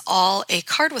sent us all a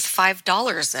card with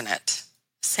 $5 in it,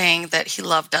 saying that he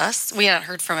loved us. We hadn't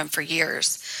heard from him for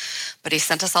years, but he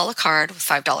sent us all a card with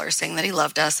 $5 saying that he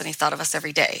loved us and he thought of us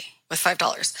every day with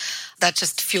 $5. That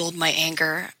just fueled my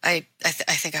anger. I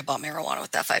think I bought marijuana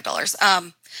with that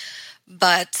 $5.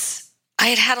 But I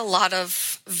had a lot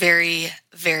of very,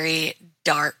 very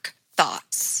dark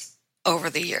thoughts over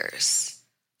the years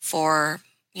for,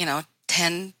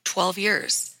 10, 12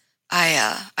 years.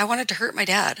 I wanted to hurt my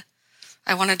dad.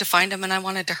 I wanted to find him and I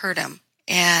wanted to hurt him.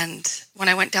 And when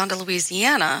I went down to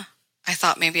Louisiana, I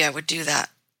thought maybe I would do that.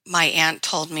 My aunt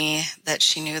told me that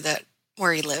she knew that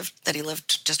where he lived, that he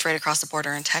lived just right across the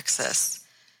border in Texas.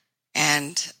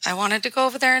 And I wanted to go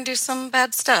over there and do some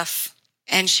bad stuff.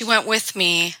 And she went with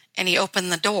me, and he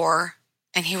opened the door,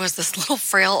 and he was this little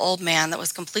frail old man that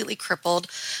was completely crippled,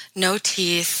 no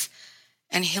teeth,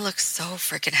 and he looked so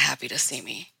freaking happy to see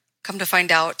me. Come to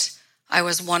find out, I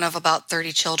was one of about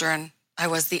 30 children. I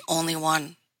was the only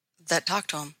one that talked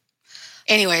to him.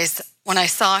 Anyways, when I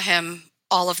saw him,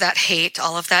 all of that hate,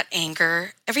 all of that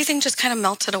anger, everything just kind of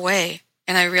melted away.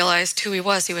 And I realized who he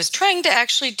was. He was trying to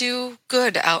actually do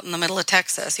good out in the middle of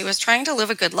Texas. He was trying to live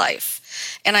a good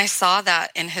life. And I saw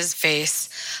that in his face.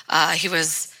 He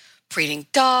was breeding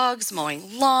dogs,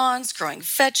 mowing lawns, growing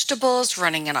vegetables,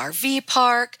 running an RV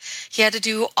park. He had to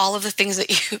do all of the things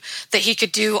that he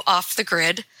could do off the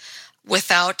grid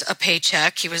without a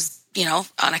paycheck. He was,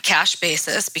 on a cash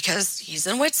basis because he's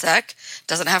in WITSEC,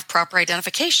 doesn't have proper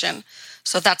identification.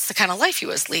 So that's the kind of life he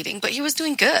was leading, but he was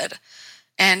doing good.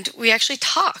 And we actually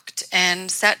talked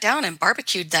and sat down and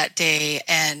barbecued that day,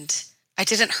 and I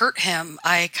didn't hurt him.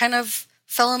 I kind of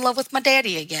fell in love with my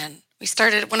daddy again.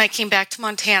 When I came back to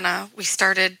Montana, we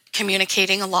started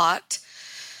communicating a lot.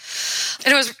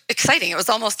 And it was exciting. It was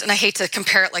almost, and I hate to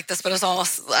compare it like this, but it was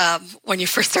almost when you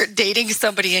first start dating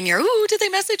somebody and you're, did they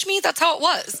message me? That's how it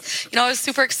was. I was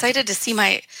super excited to see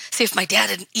if my dad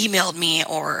had emailed me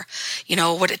or,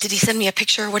 did he send me a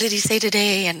picture? What did he say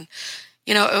today? And,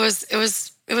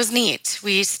 it was neat.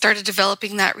 We started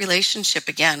developing that relationship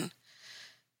again,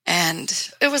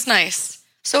 and it was nice.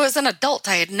 So as an adult,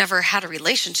 I had never had a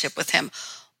relationship with him.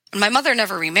 My mother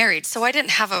never remarried, so I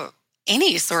didn't have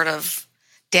any sort of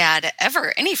dad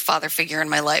ever, any father figure in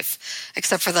my life,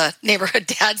 except for the neighborhood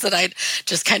dads that I'd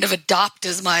just kind of adopt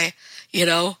as my,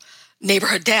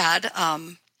 neighborhood dad.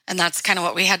 And that's kind of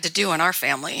what we had to do in our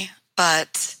family.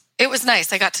 But it was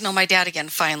nice. I got to know my dad again,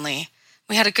 finally.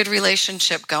 We had a good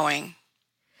relationship going.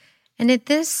 And at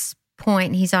this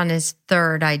point, he's on his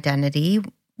third identity,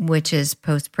 which is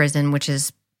post-prison, which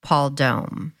is Paul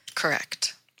Dome.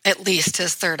 Correct. At least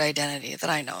his third identity that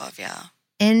I know of, yeah.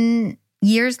 And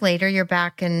years later, you're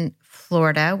back in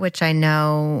Florida, which I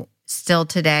know still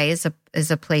today is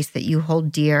a place that you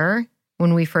hold dear.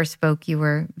 When we first spoke, you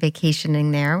were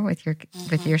vacationing there with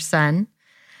your son.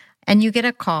 And you get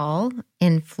a call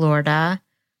in Florida.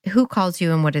 Who calls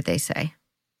you and what did they say?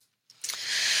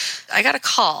 I got a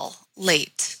call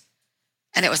late,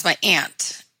 and it was my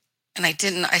aunt. And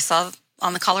I saw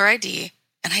on the caller ID,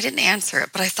 and I didn't answer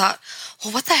it. But I thought,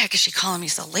 well, what the heck is she calling me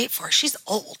so late for? She's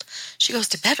old. She goes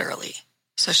to bed early.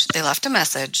 So they left a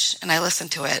message, and I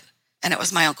listened to it. And it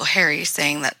was my Uncle Harry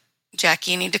saying that,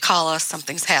 Jackie, you need to call us.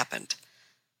 Something's happened.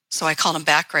 So I called him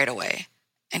back right away.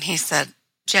 And he said,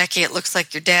 Jackie, it looks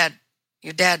like your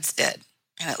dad's dead.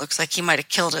 And it looks like he might have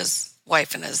killed his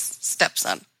wife and his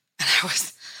stepson. And I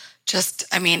was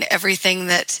everything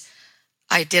that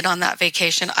I did on that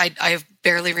vacation, I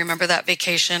barely remember that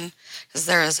vacation because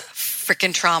there is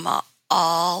freaking trauma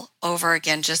all over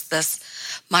again.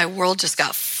 My world just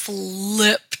got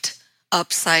flipped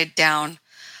upside down.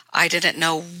 I didn't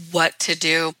know what to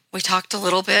do. We talked a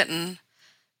little bit, and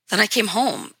then I came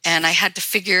home, and I had to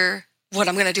figure what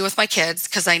I'm going to do with my kids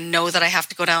because I know that I have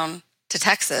to go down to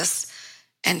Texas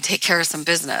and take care of some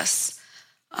business.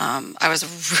 I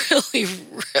was really,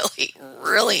 really,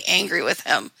 really angry with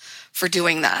him for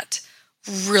doing that.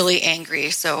 Really angry.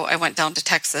 So I went down to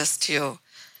Texas to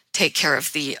take care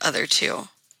of the other two.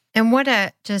 And what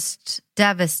a just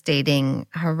devastating,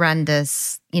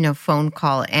 horrendous, phone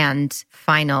call and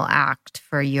final act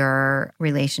for your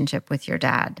relationship with your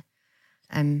dad.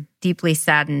 I'm deeply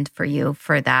saddened for you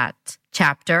for that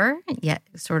chapter, yet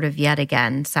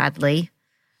again, sadly.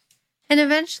 And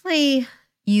eventually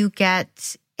you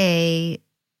get a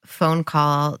phone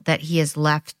call that he has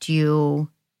left you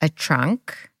a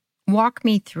trunk. Walk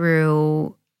me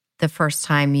through the first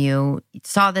time you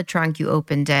saw the trunk, you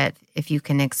opened it, if you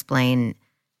can explain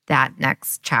that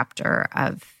next chapter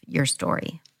of your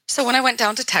story. So when I went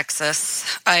down to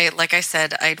Texas, I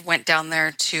went down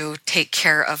there to take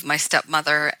care of my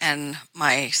stepmother and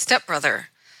my stepbrother.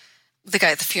 The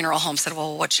guy at the funeral home said,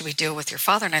 well, what should we do with your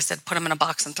father? And I said, put him in a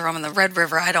box and throw him in the Red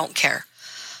River. I don't care.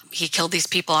 He killed these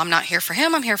people. I'm not here for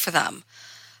him. I'm here for them.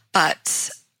 But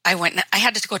I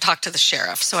had to go talk to the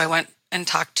sheriff. So I went and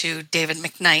talked to David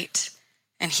McKnight,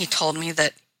 and he told me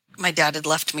that my dad had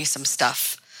left me some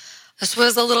stuff. This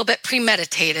was a little bit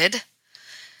premeditated.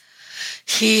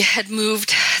 He had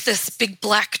moved this big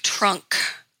black trunk.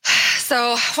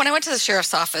 So when I went to the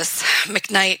sheriff's office,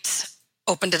 McKnight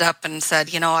opened it up and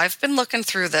said, I've been looking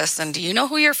through this, and do you know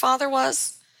who your father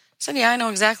was? I said, yeah, I know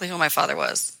exactly who my father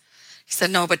was. He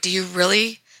said, no, but do you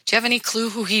have any clue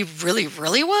who he really,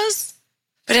 really was?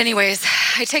 But anyways,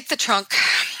 I take the trunk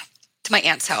to my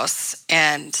aunt's house,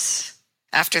 and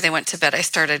after they went to bed, I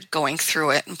started going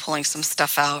through it and pulling some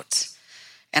stuff out,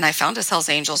 and I found his Hells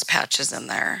Angels patches in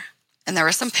there. And there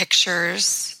were some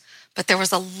pictures, but there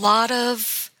was a lot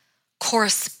of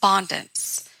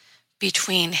correspondence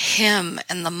between him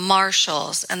and the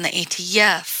marshals and the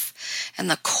ATF and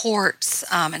the courts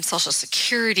and Social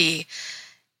Security,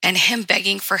 and him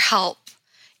begging for help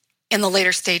in the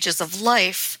later stages of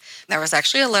life. There was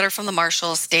actually a letter from the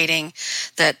marshals stating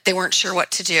that they weren't sure what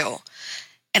to do.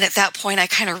 And at that point, I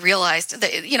kind of realized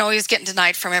that, he was getting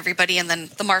denied from everybody. And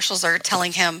then the marshals are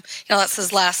telling him, that's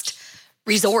his last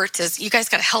resort is, you guys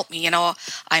got to help me.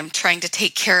 I'm trying to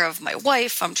take care of my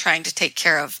wife. I'm trying to take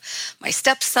care of my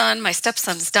stepson. My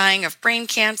stepson's dying of brain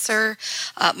cancer.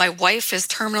 My wife is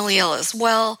terminally ill as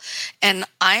well. And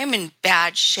I'm in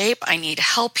bad shape. I need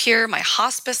help here. My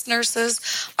hospice nurses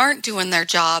aren't doing their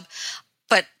job.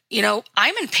 But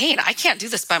I'm in pain. I can't do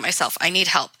this by myself. I need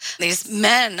help. These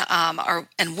men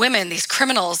and women, these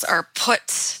criminals are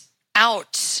put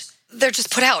out. They're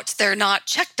just put out. They're not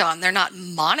checked on. They're not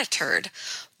monitored.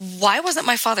 Why wasn't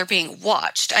my father being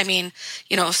watched? I mean,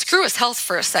 screw his health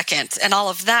for a second and all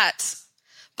of that.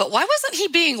 But why wasn't he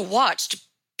being watched?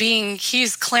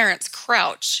 He's Clarence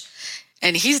Crouch.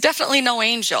 And he's definitely no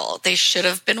angel. They should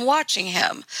have been watching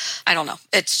him. I don't know.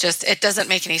 It doesn't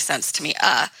make any sense to me.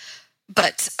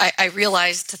 But I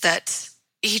realized that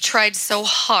he tried so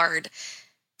hard.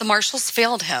 The marshals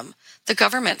failed him. The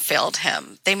government failed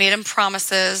him. They made him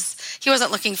promises. He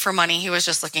wasn't looking for money. He was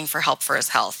just looking for help for his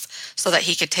health so that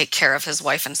he could take care of his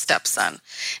wife and stepson.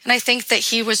 And I think that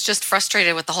he was just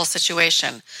frustrated with the whole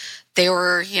situation. They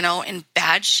were, in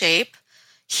bad shape.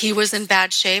 He was in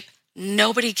bad shape.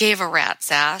 Nobody gave a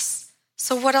rat's ass.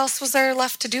 So what else was there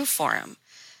left to do for him?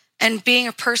 And being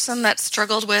a person that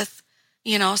struggled with,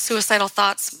 suicidal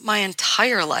thoughts my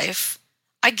entire life,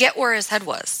 I get where his head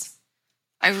was.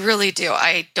 I really do.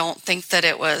 I don't think that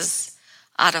it was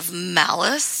out of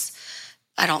malice.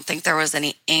 I don't think there was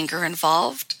any anger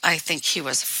involved. I think he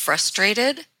was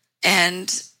frustrated,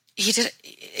 and he'd had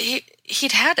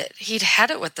it. He'd had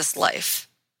it with this life.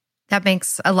 That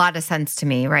makes a lot of sense to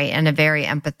me, right? And a very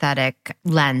empathetic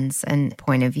lens and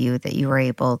point of view that you were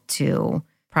able to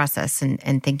process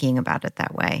and thinking about it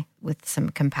that way with some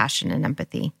compassion and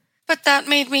empathy. But that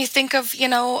made me think of,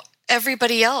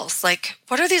 everybody else. Like,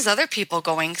 what are these other people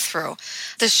going through?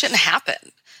 This shouldn't happen.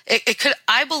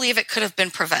 I believe it could have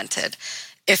been prevented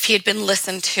if he had been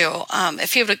listened to,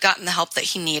 if he would have gotten the help that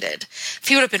he needed, if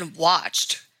he would have been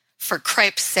watched. For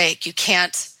cripe's sake, you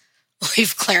can't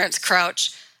leave Clarence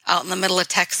Crouch out in the middle of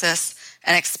Texas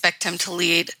and expect him to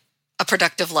lead a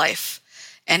productive life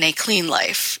and a clean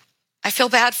life. I feel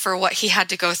bad for what he had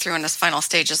to go through in his final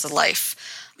stages of life.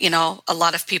 A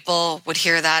lot of people would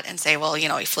hear that and say, well,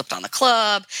 he flipped on the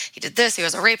club, he did this, he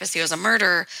was a rapist, he was a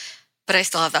murderer. But I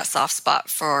still have that soft spot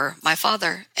for my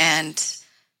father and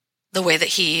the way that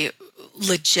he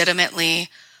legitimately,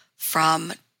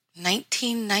 from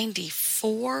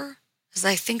 1994, is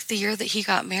I think the year that he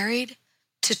got married,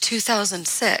 to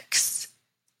 2006,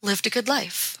 lived a good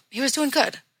life. He was doing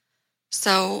good.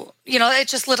 So, it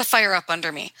just lit a fire up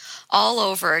under me all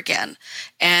over again.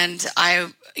 And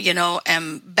I,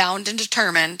 am bound and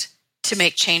determined to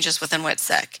make changes within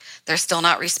WITSEC. They're still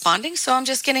not responding, so I'm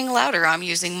just getting louder. I'm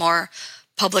using more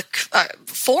public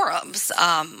forums,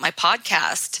 my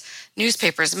podcast,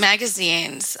 newspapers,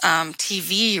 magazines,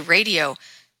 TV, radio,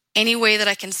 any way that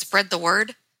I can spread the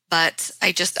word. But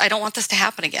I don't want this to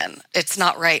happen again. It's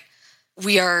not right.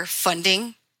 We are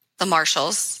funding the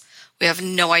marshals. We have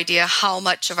no idea how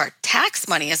much of our tax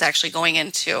money is actually going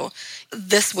into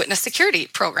this witness security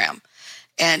program.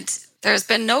 And there's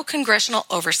been no congressional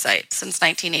oversight since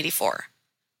 1984.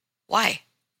 Why?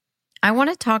 I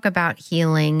want to talk about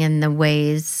healing and the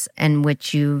ways in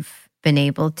which you've been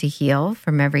able to heal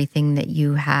from everything that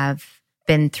you have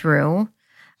been through.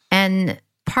 And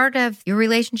part of your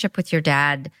relationship with your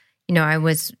dad, I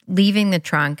was leaving the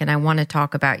trunk, and I want to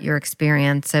talk about your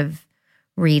experience of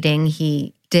reading.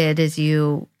 He did, as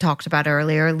you talked about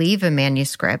earlier, leave a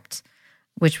manuscript,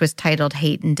 which was titled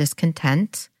Hate and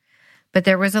Discontent. But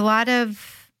there was a lot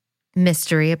of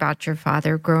mystery about your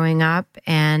father growing up,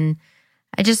 and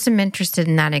I just am interested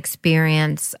in that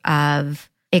experience of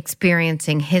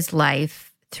experiencing his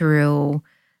life through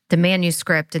the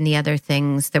manuscript and the other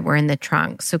things that were in the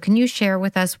trunk. So can you share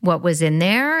with us what was in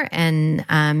there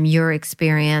and your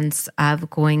experience of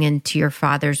going into your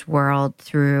father's world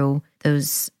through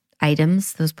those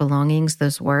items, those belongings,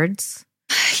 those words?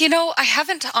 I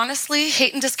haven't, honestly.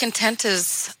 Hate and Discontent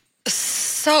is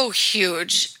so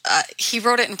huge. He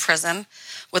wrote it in prison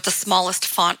with the smallest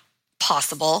font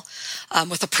possible,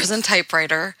 with a prison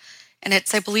typewriter. And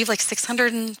it's, I believe, like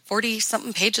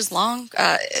 640-something pages long.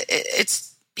 It's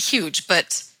huge,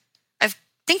 but I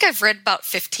think I've read about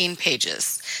 15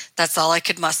 pages. That's all I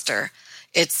could muster.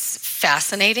 It's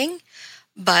fascinating,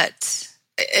 but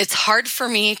it's hard for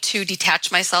me to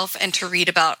detach myself and to read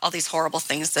about all these horrible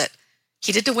things that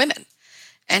he did to women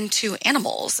and to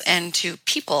animals and to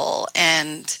people.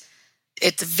 And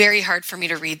it's very hard for me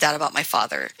to read that about my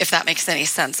father, if that makes any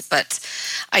sense. But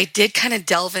I did kind of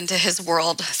delve into his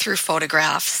world through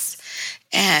photographs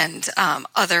and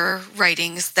other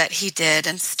writings that he did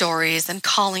and stories and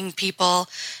calling people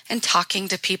and talking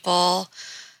to people.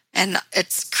 And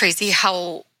it's crazy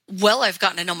how well I've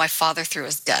gotten to know my father through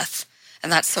his death.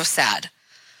 And that's so sad.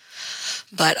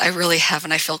 But I really have,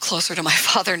 and I feel closer to my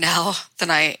father now than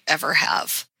I ever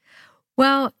have.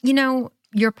 Well,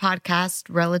 your podcast,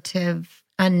 Relative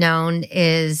Unknown,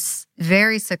 is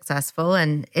very successful,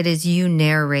 and it is you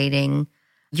narrating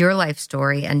your life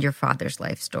story and your father's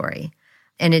life story.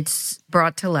 And it's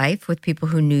brought to life with people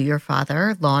who knew your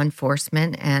father, law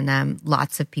enforcement, and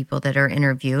lots of people that are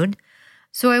interviewed.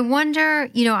 So I wonder,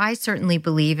 I certainly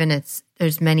believe, and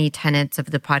there's many tenets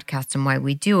of the podcast and why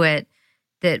we do it,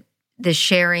 that the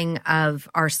sharing of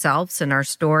ourselves and our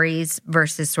stories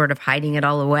versus sort of hiding it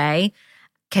all away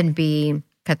can be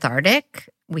cathartic.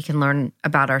 We can learn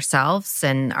about ourselves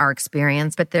and our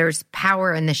experience, but there's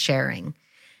power in the sharing.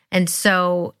 And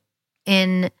so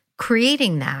in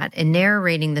creating that and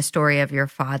narrating the story of your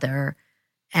father,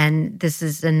 and this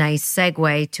is a nice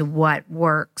segue to what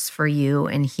works for you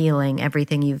in healing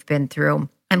everything you've been through.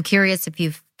 I'm curious if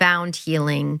you've found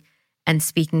healing and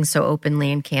speaking so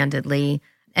openly and candidly,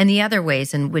 and the other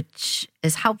ways in which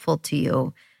is helpful to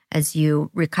you as you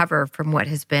recover from what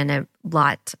has been a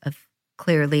lot of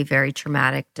clearly very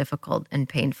traumatic, difficult, and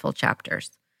painful chapters.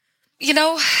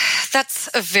 That's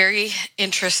a very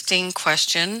interesting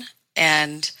question.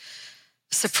 And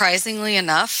surprisingly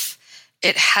enough,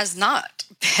 it has not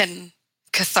been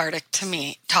cathartic to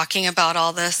me. Talking about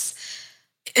all this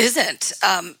isn't.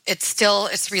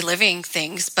 It's reliving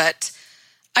things, but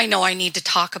I know I need to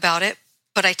talk about it.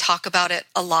 But I talk about it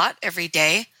a lot every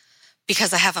day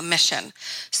because I have a mission.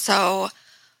 So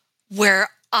where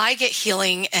I get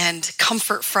healing and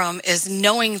comfort from is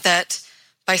knowing that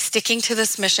by sticking to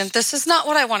this mission, this is not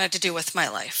what I wanted to do with my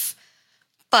life.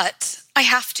 But I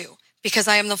have to, because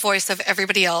I am the voice of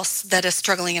everybody else that is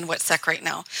struggling in WITSEC right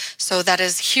now. So that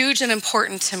is huge and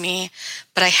important to me.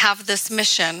 But I have this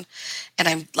mission,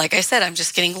 and like I said, I'm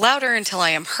just getting louder until I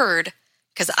am heard,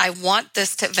 because I want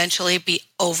this to eventually be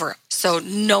over. So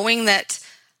knowing that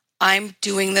I'm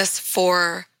doing this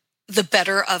for the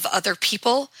better of other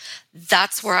people,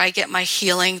 that's where I get my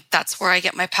healing. That's where I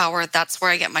get my power. That's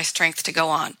where I get my strength to go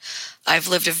on. I've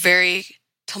lived a very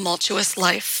tumultuous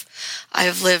life.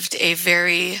 I've lived a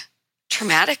very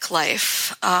traumatic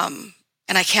life. And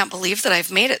I can't believe that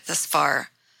I've made it this far.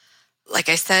 Like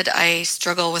I said, I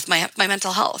struggle with my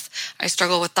mental health. I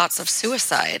struggle with thoughts of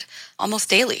suicide almost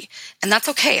daily. And that's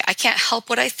okay. I can't help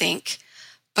what I think,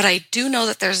 but I do know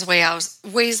that there's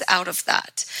ways out of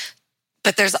that.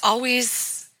 But there's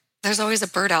always a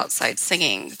bird outside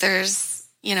singing. There's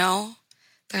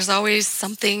always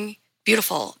something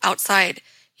beautiful outside.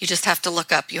 You just have to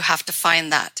look up. You have to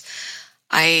find that.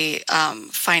 I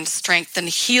find strength and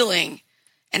healing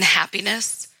and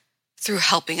happiness through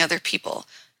helping other people.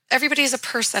 Everybody's a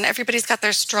person. Everybody's got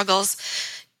their struggles.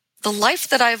 The life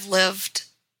that I've lived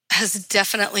has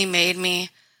definitely made me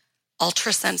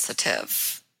ultra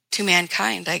sensitive to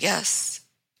mankind, I guess.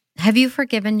 Have you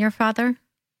forgiven your father?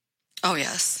 Oh,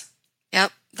 yes.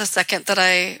 Yep. The second that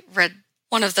I read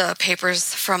one of the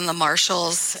papers from the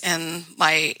marshals in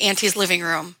my auntie's living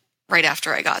room, right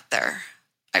after I got there,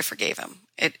 I forgave him.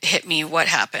 It hit me what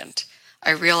happened.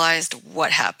 I realized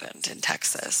what happened in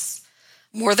Texas.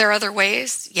 Were there other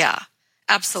ways? Yeah,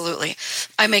 absolutely.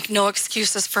 I make no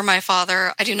excuses for my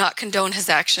father. I do not condone his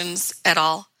actions at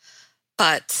all.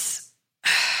 But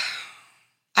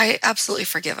I absolutely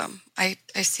forgive him. I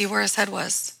see where his head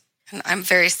was. And I'm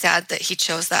very sad that he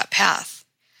chose that path.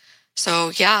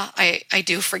 So yeah, I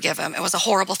do forgive him. It was a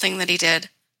horrible thing that he did,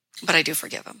 but I do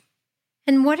forgive him.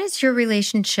 And what is your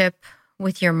relationship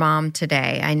with your mom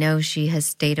today? I know she has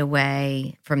stayed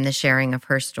away from the sharing of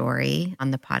her story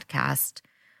on the podcast.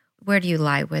 Where do you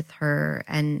lie with her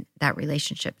and that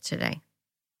relationship today?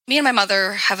 Me and my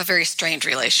mother have a very strained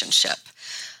relationship.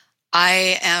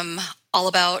 I am all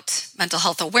about mental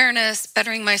health awareness,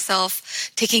 bettering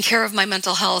myself, taking care of my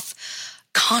mental health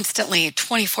constantly,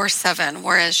 24/7,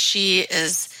 whereas she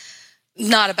is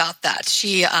not about that.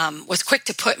 She was quick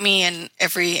to put me in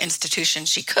every institution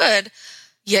she could,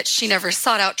 yet she never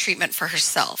sought out treatment for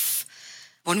herself.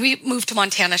 When we moved to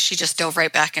Montana, she just dove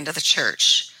right back into the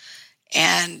church.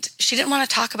 And she didn't want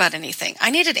to talk about anything.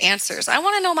 I needed answers. I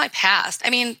want to know my past. I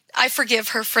mean, I forgive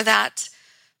her for that,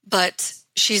 but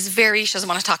she doesn't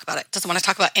want to talk about it, doesn't want to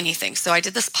talk about anything. So I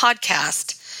did this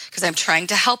podcast because I'm trying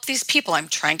to help these people. I'm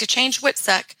trying to change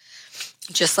WITSEC.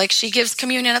 Just like she gives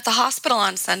communion at the hospital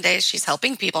on Sundays, she's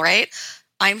helping people, right?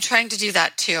 I'm trying to do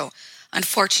that too.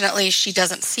 Unfortunately, she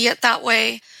doesn't see it that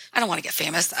way. I don't want to get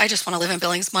famous. I just want to live in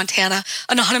Billings, Montana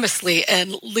anonymously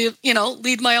and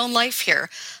lead my own life here.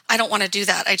 I don't want to do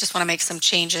that. I just want to make some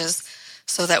changes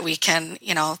so that we can,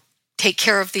 take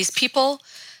care of these people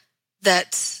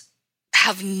that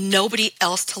have nobody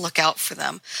else to look out for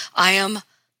them. I am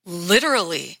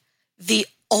literally the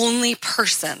only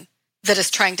person that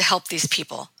is trying to help these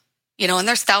people, and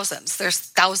there's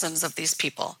thousands of these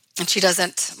people.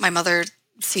 And my mother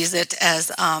sees it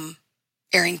as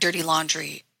airing dirty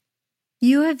laundry.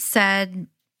 You have said,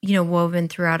 woven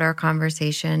throughout our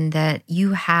conversation that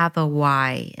you have a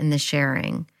why in the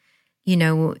sharing.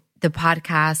 The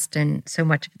podcast and so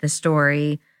much of the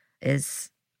story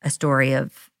is a story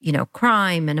of,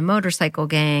 crime and a motorcycle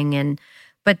gang.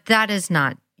 But that is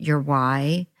not your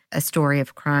why, a story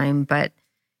of crime, but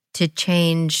to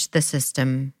change the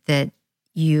system that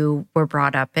you were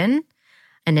brought up in.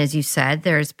 And as you said,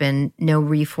 there's been no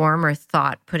reform or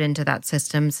thought put into that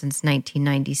system since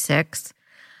 1996.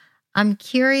 I'm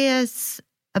curious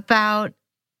about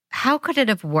how could it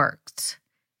have worked?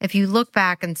 If you look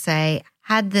back and say,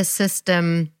 had the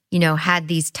system, had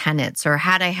these tenets or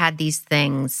had I had these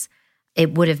things,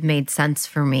 it would have made sense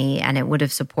for me and it would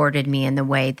have supported me in the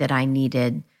way that I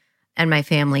needed and my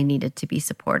family needed to be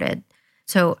supported.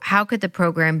 So how could the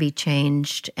program be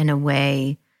changed in a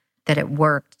way that it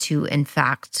worked to, in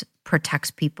fact,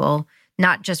 protect people,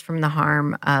 not just from the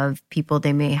harm of people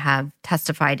they may have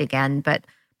testified again, but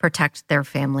protect their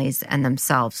families and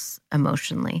themselves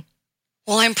emotionally?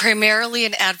 Well, I'm primarily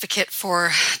an advocate for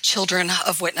children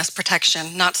of witness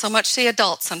protection, not so much the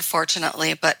adults,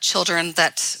 unfortunately, but children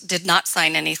that did not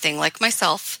sign anything like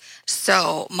myself.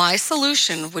 So my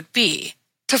solution would be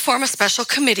to form a special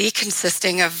committee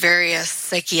consisting of various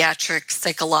psychiatric,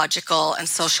 psychological, and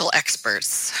social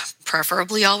experts,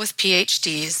 preferably all with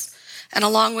PhDs, and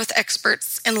along with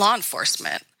experts in law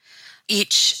enforcement.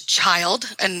 Each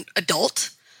child and adult,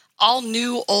 all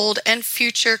new, old, and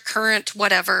future, current,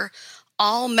 whatever,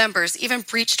 all members, even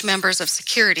breached members of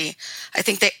security, I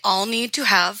think they all need to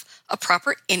have a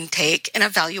proper intake and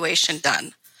evaluation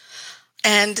done.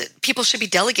 And people should be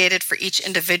delegated for each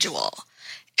individual.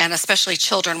 And especially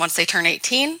children, once they turn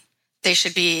 18, they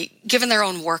should be given their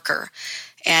own worker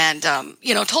and,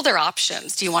 told their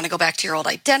options. Do you want to go back to your old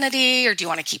identity or do you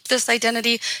want to keep this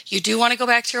identity? You do want to go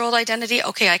back to your old identity?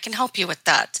 Okay, I can help you with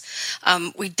that.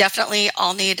 We definitely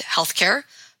all need healthcare,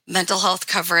 mental health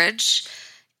coverage,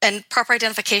 and proper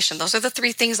identification. Those are the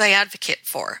three things I advocate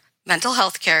for. Mental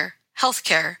health care,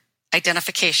 healthcare,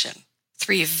 identification.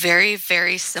 Three very,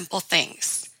 very simple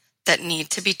things that need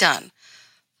to be done.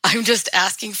 I'm just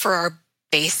asking for our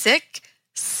basic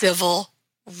civil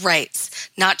rights,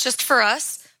 not just for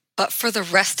us, but for the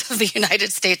rest of the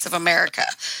United States of America.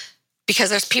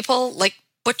 Because there's people like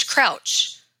Butch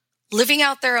Crouch living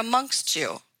out there amongst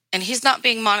you, and he's not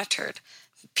being monitored.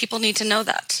 People need to know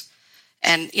that.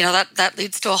 And, that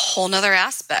leads to a whole nother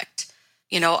aspect.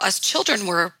 Us children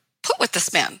were put with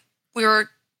this man. We were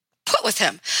put with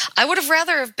him. I would have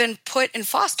rather have been put in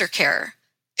foster care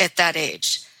at that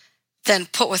age than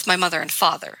put with my mother and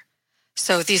father.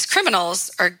 So these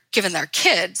criminals are given their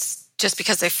kids just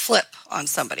because they flip on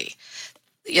somebody.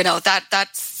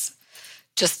 That's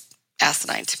just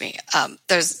asinine to me.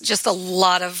 There's just a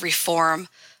lot of reform.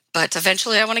 But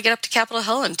eventually I want to get up to Capitol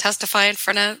Hill and testify in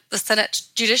front of the Senate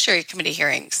Judiciary Committee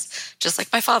hearings, just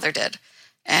like my father did,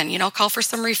 and, call for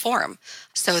some reform.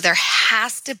 So there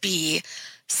has to be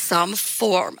some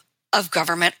form of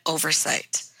government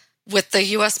oversight with the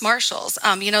U.S. Marshals. The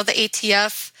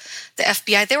ATF, the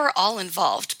FBI, they were all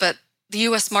involved, but the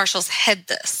U.S. Marshals head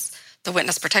this, the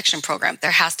Witness Protection Program.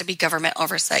 There has to be government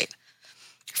oversight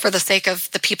for the sake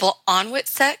of the people on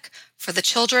WITSEC, for the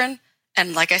children,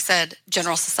 and like I said,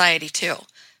 general society too.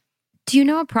 Do you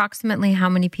know approximately how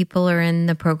many people are in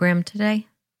the program today?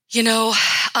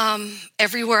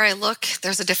 Everywhere I look,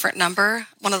 there's a different number.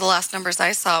 One of the last numbers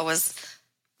I saw was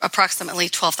approximately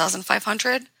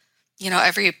 12,500.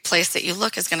 Every place that you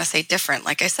look is going to say different.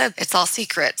 Like I said, it's all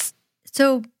secrets.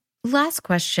 So last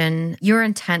question, your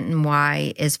intent and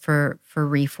why is for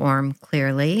reform,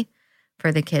 clearly,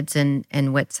 for the kids in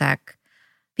WITSEC.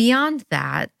 Beyond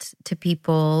that, to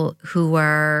people who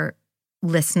are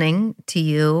listening to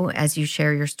you as you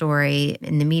share your story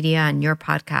in the media and your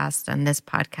podcast and this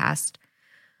podcast,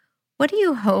 what do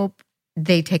you hope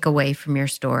they take away from your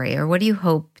story? Or what do you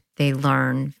hope they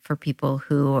learn for people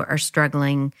who are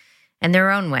struggling in their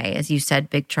own way? As you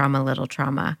said, big trauma, little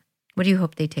trauma. What do you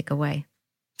hope they take away?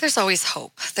 There's always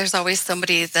hope. There's always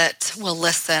somebody that will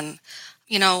listen.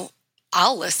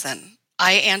 I'll listen.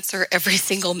 I answer every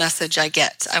single message I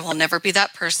get. I will never be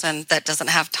that person that doesn't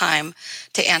have time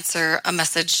to answer a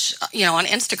message, on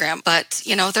Instagram. But,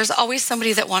 there's always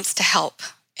somebody that wants to help,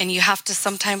 and you have to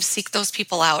sometimes seek those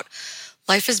people out.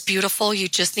 Life is beautiful. You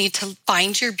just need to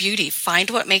find your beauty, find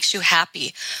what makes you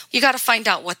happy. You got to find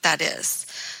out what that is.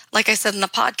 Like I said in the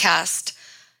podcast,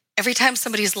 every time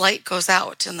somebody's light goes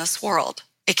out in this world,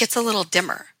 it gets a little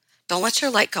dimmer. Don't let your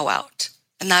light go out.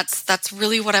 And that's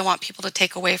really what I want people to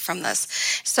take away from this.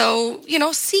 So,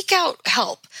 seek out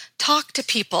help. Talk to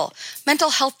people. Mental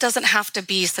health doesn't have to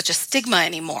be such a stigma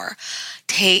anymore.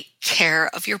 Take care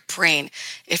of your brain.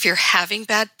 If you're having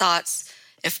bad thoughts,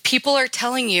 if people are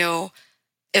telling you,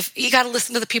 if you got to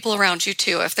listen to the people around you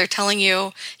too. If they're telling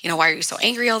you, why are you so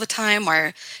angry all the time?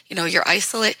 Why, you're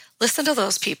isolated. Listen to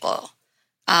those people.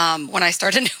 When I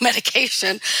start a new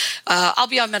medication, I'll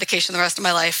be on medication the rest of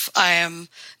my life. I am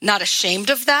not ashamed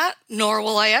of that, nor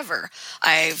will I ever.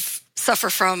 I've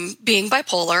suffered from being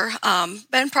bipolar,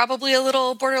 and probably a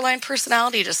little borderline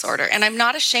personality disorder, and I'm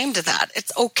not ashamed of that.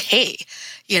 It's okay.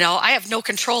 I have no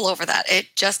control over that.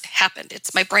 It just happened.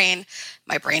 It's my brain.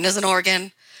 My brain is an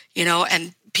organ,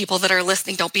 and people that are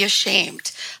listening, don't be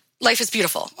ashamed. Life is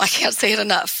beautiful. I can't say it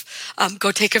enough.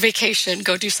 Go take a vacation,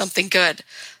 go do something good,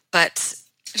 but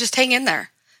just hang in there.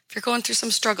 If you're going through some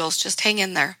struggles, just hang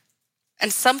in there.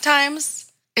 And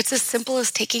sometimes it's as simple as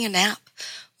taking a nap.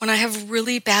 When I have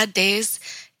really bad days,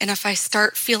 and if I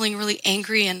start feeling really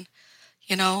angry and,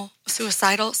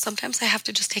 suicidal, sometimes I have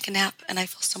to just take a nap, and I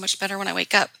feel so much better when I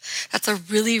wake up. That's a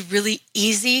really, really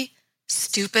easy,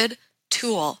 stupid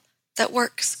tool that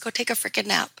works. Go take a freaking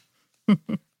nap.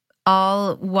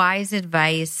 All wise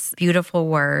advice, beautiful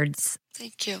words.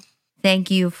 Thank you. Thank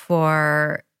you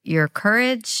for your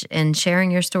courage and sharing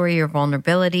your story, your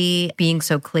vulnerability, being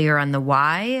so clear on the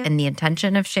why and the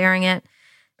intention of sharing it.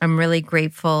 I'm really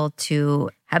grateful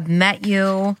to have met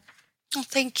you. Oh,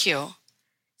 thank you.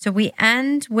 So we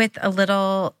end with a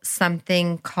little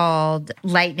something called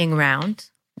Lightning Round.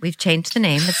 We've changed the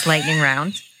name. It's Lightning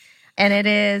Round. And it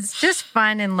is just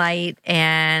fun and light.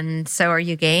 And so are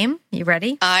you game? You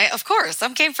ready? Of course.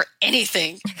 I'm game for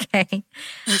anything. Okay.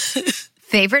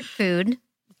 Favorite food?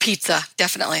 Pizza,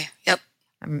 definitely. Yep.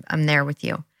 I'm there with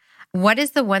you. What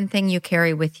is the one thing you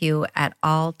carry with you at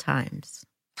all times?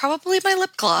 Probably my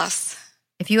lip gloss.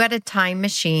 If you had a time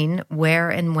machine, where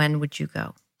and when would you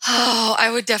go? Oh,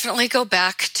 I would definitely go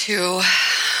back to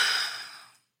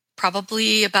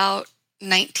probably about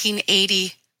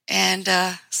 1980 and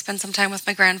spend some time with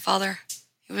my grandfather.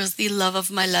 He was the love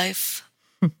of my life.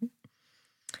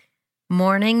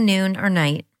 Morning, noon, or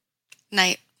night?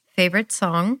 Night. Favorite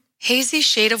song? Hazy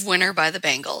Shade of Winter by the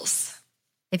Bangles.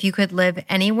 If you could live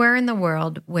anywhere in the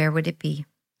world, where would it be?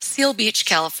 Seal Beach,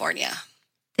 California.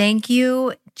 Thank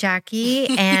you, Jackie,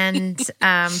 and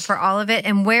for all of it.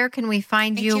 And where can we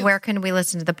find you? Where can we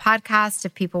listen to the podcast?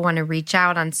 If people want to reach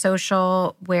out on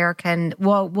social,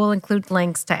 we'll include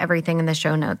links to everything in the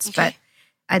show notes, but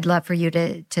I'd love for you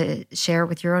to share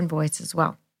with your own voice as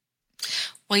well.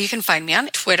 Well, you can find me on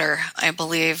Twitter, I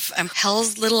believe. I'm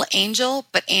Hell's Little Angel,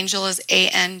 but Angel is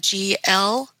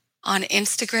ANGL. On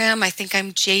Instagram, I think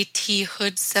I'm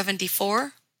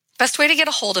JTHood74. Best way to get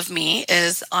a hold of me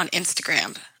is on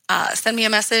Instagram. Send me a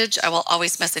message. I will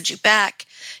always message you back.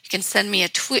 You can send me a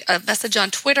message on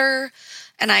Twitter,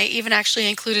 and I even actually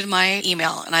included my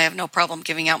email, and I have no problem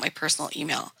giving out my personal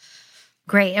email.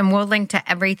 Great, and we'll link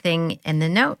to everything in the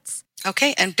notes.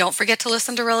 Okay, and don't forget to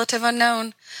listen to Relative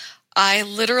Unknown. I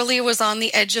literally was on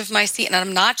the edge of my seat, and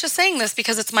I'm not just saying this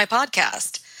because it's my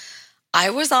podcast. I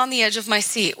was on the edge of my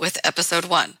seat with episode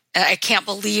 1, and I can't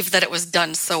believe that it was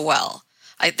done so well.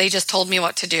 They just told me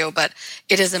what to do, but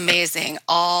it is amazing.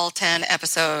 All 10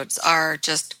 episodes are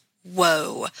just,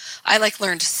 whoa. I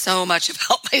learned so much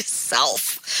about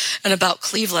myself and about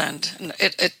Cleveland, and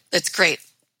it's great.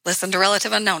 Listen to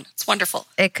Relative Unknown. It's wonderful.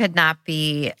 It could not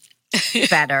be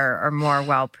better or more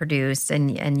well-produced,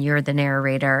 and you're the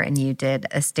narrator, and you did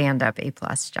a stand-up A+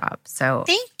 job. So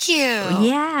thank you.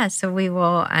 Yeah, so we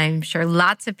will, I'm sure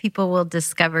lots of people will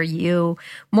discover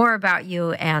more about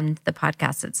you and the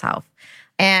podcast itself.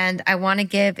 And I want to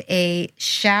give a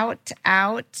shout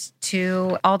out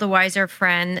to All the Wiser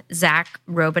friend, Zach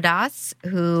Robidas,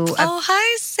 who... Oh,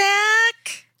 hi,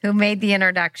 Zach. Who made the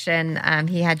introduction.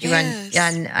 He had you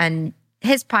on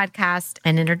his podcast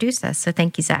and introduced us. So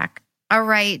thank you, Zach. All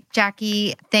right,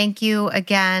 Jackie, thank you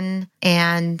again,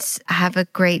 and have a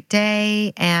great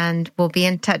day, and we'll be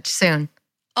in touch soon.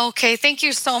 Okay, thank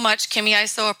you so much, Kimmy. I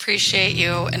so appreciate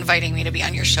you inviting me to be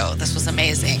on your show. This was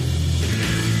amazing.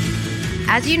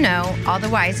 As you know, All the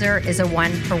Wiser is a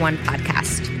one-for-one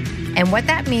podcast. And what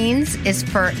that means is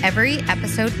for every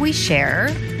episode we share,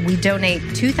 we donate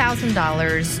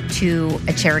 $2,000 to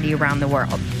a charity around the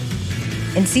world.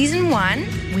 In season 1,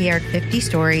 we aired 50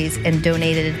 stories and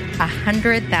donated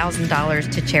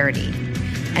 $100,000 to charity.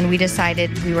 And we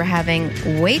decided we were having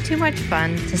way too much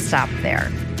fun to stop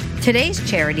there. Today's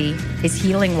charity is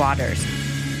Healing Waters.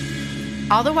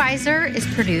 All the Wiser is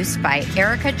produced by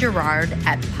Erica Gerard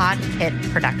at Pod Pit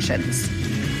Productions.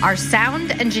 Our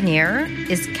sound engineer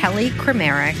is Kelly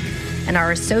Kramerick, and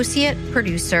our associate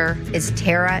producer is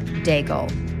Tara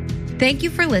Daigle. Thank you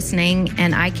for listening,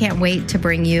 and I can't wait to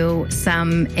bring you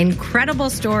some incredible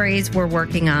stories we're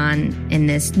working on in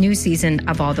this new season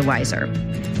of All the Wiser.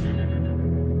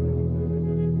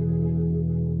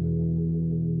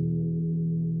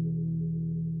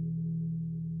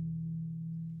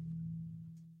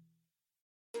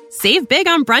 Save big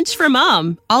on brunch for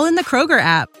mom, all in the Kroger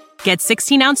app. Get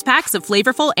 16-ounce packs of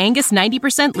flavorful Angus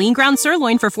 90% lean ground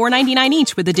sirloin for $4.99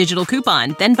 each with a digital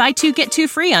coupon. Then buy 2, get 2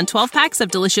 free on 12 packs of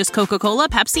delicious Coca-Cola,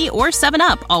 Pepsi, or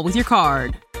 7-Up, all with your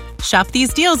card. Shop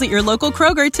these deals at your local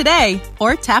Kroger today,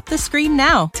 or tap the screen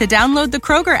now to download the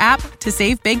Kroger app to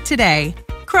save big today.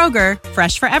 Kroger,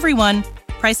 fresh for everyone.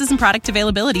 Prices and product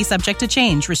availability subject to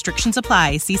change. Restrictions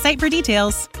apply. See site for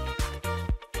details.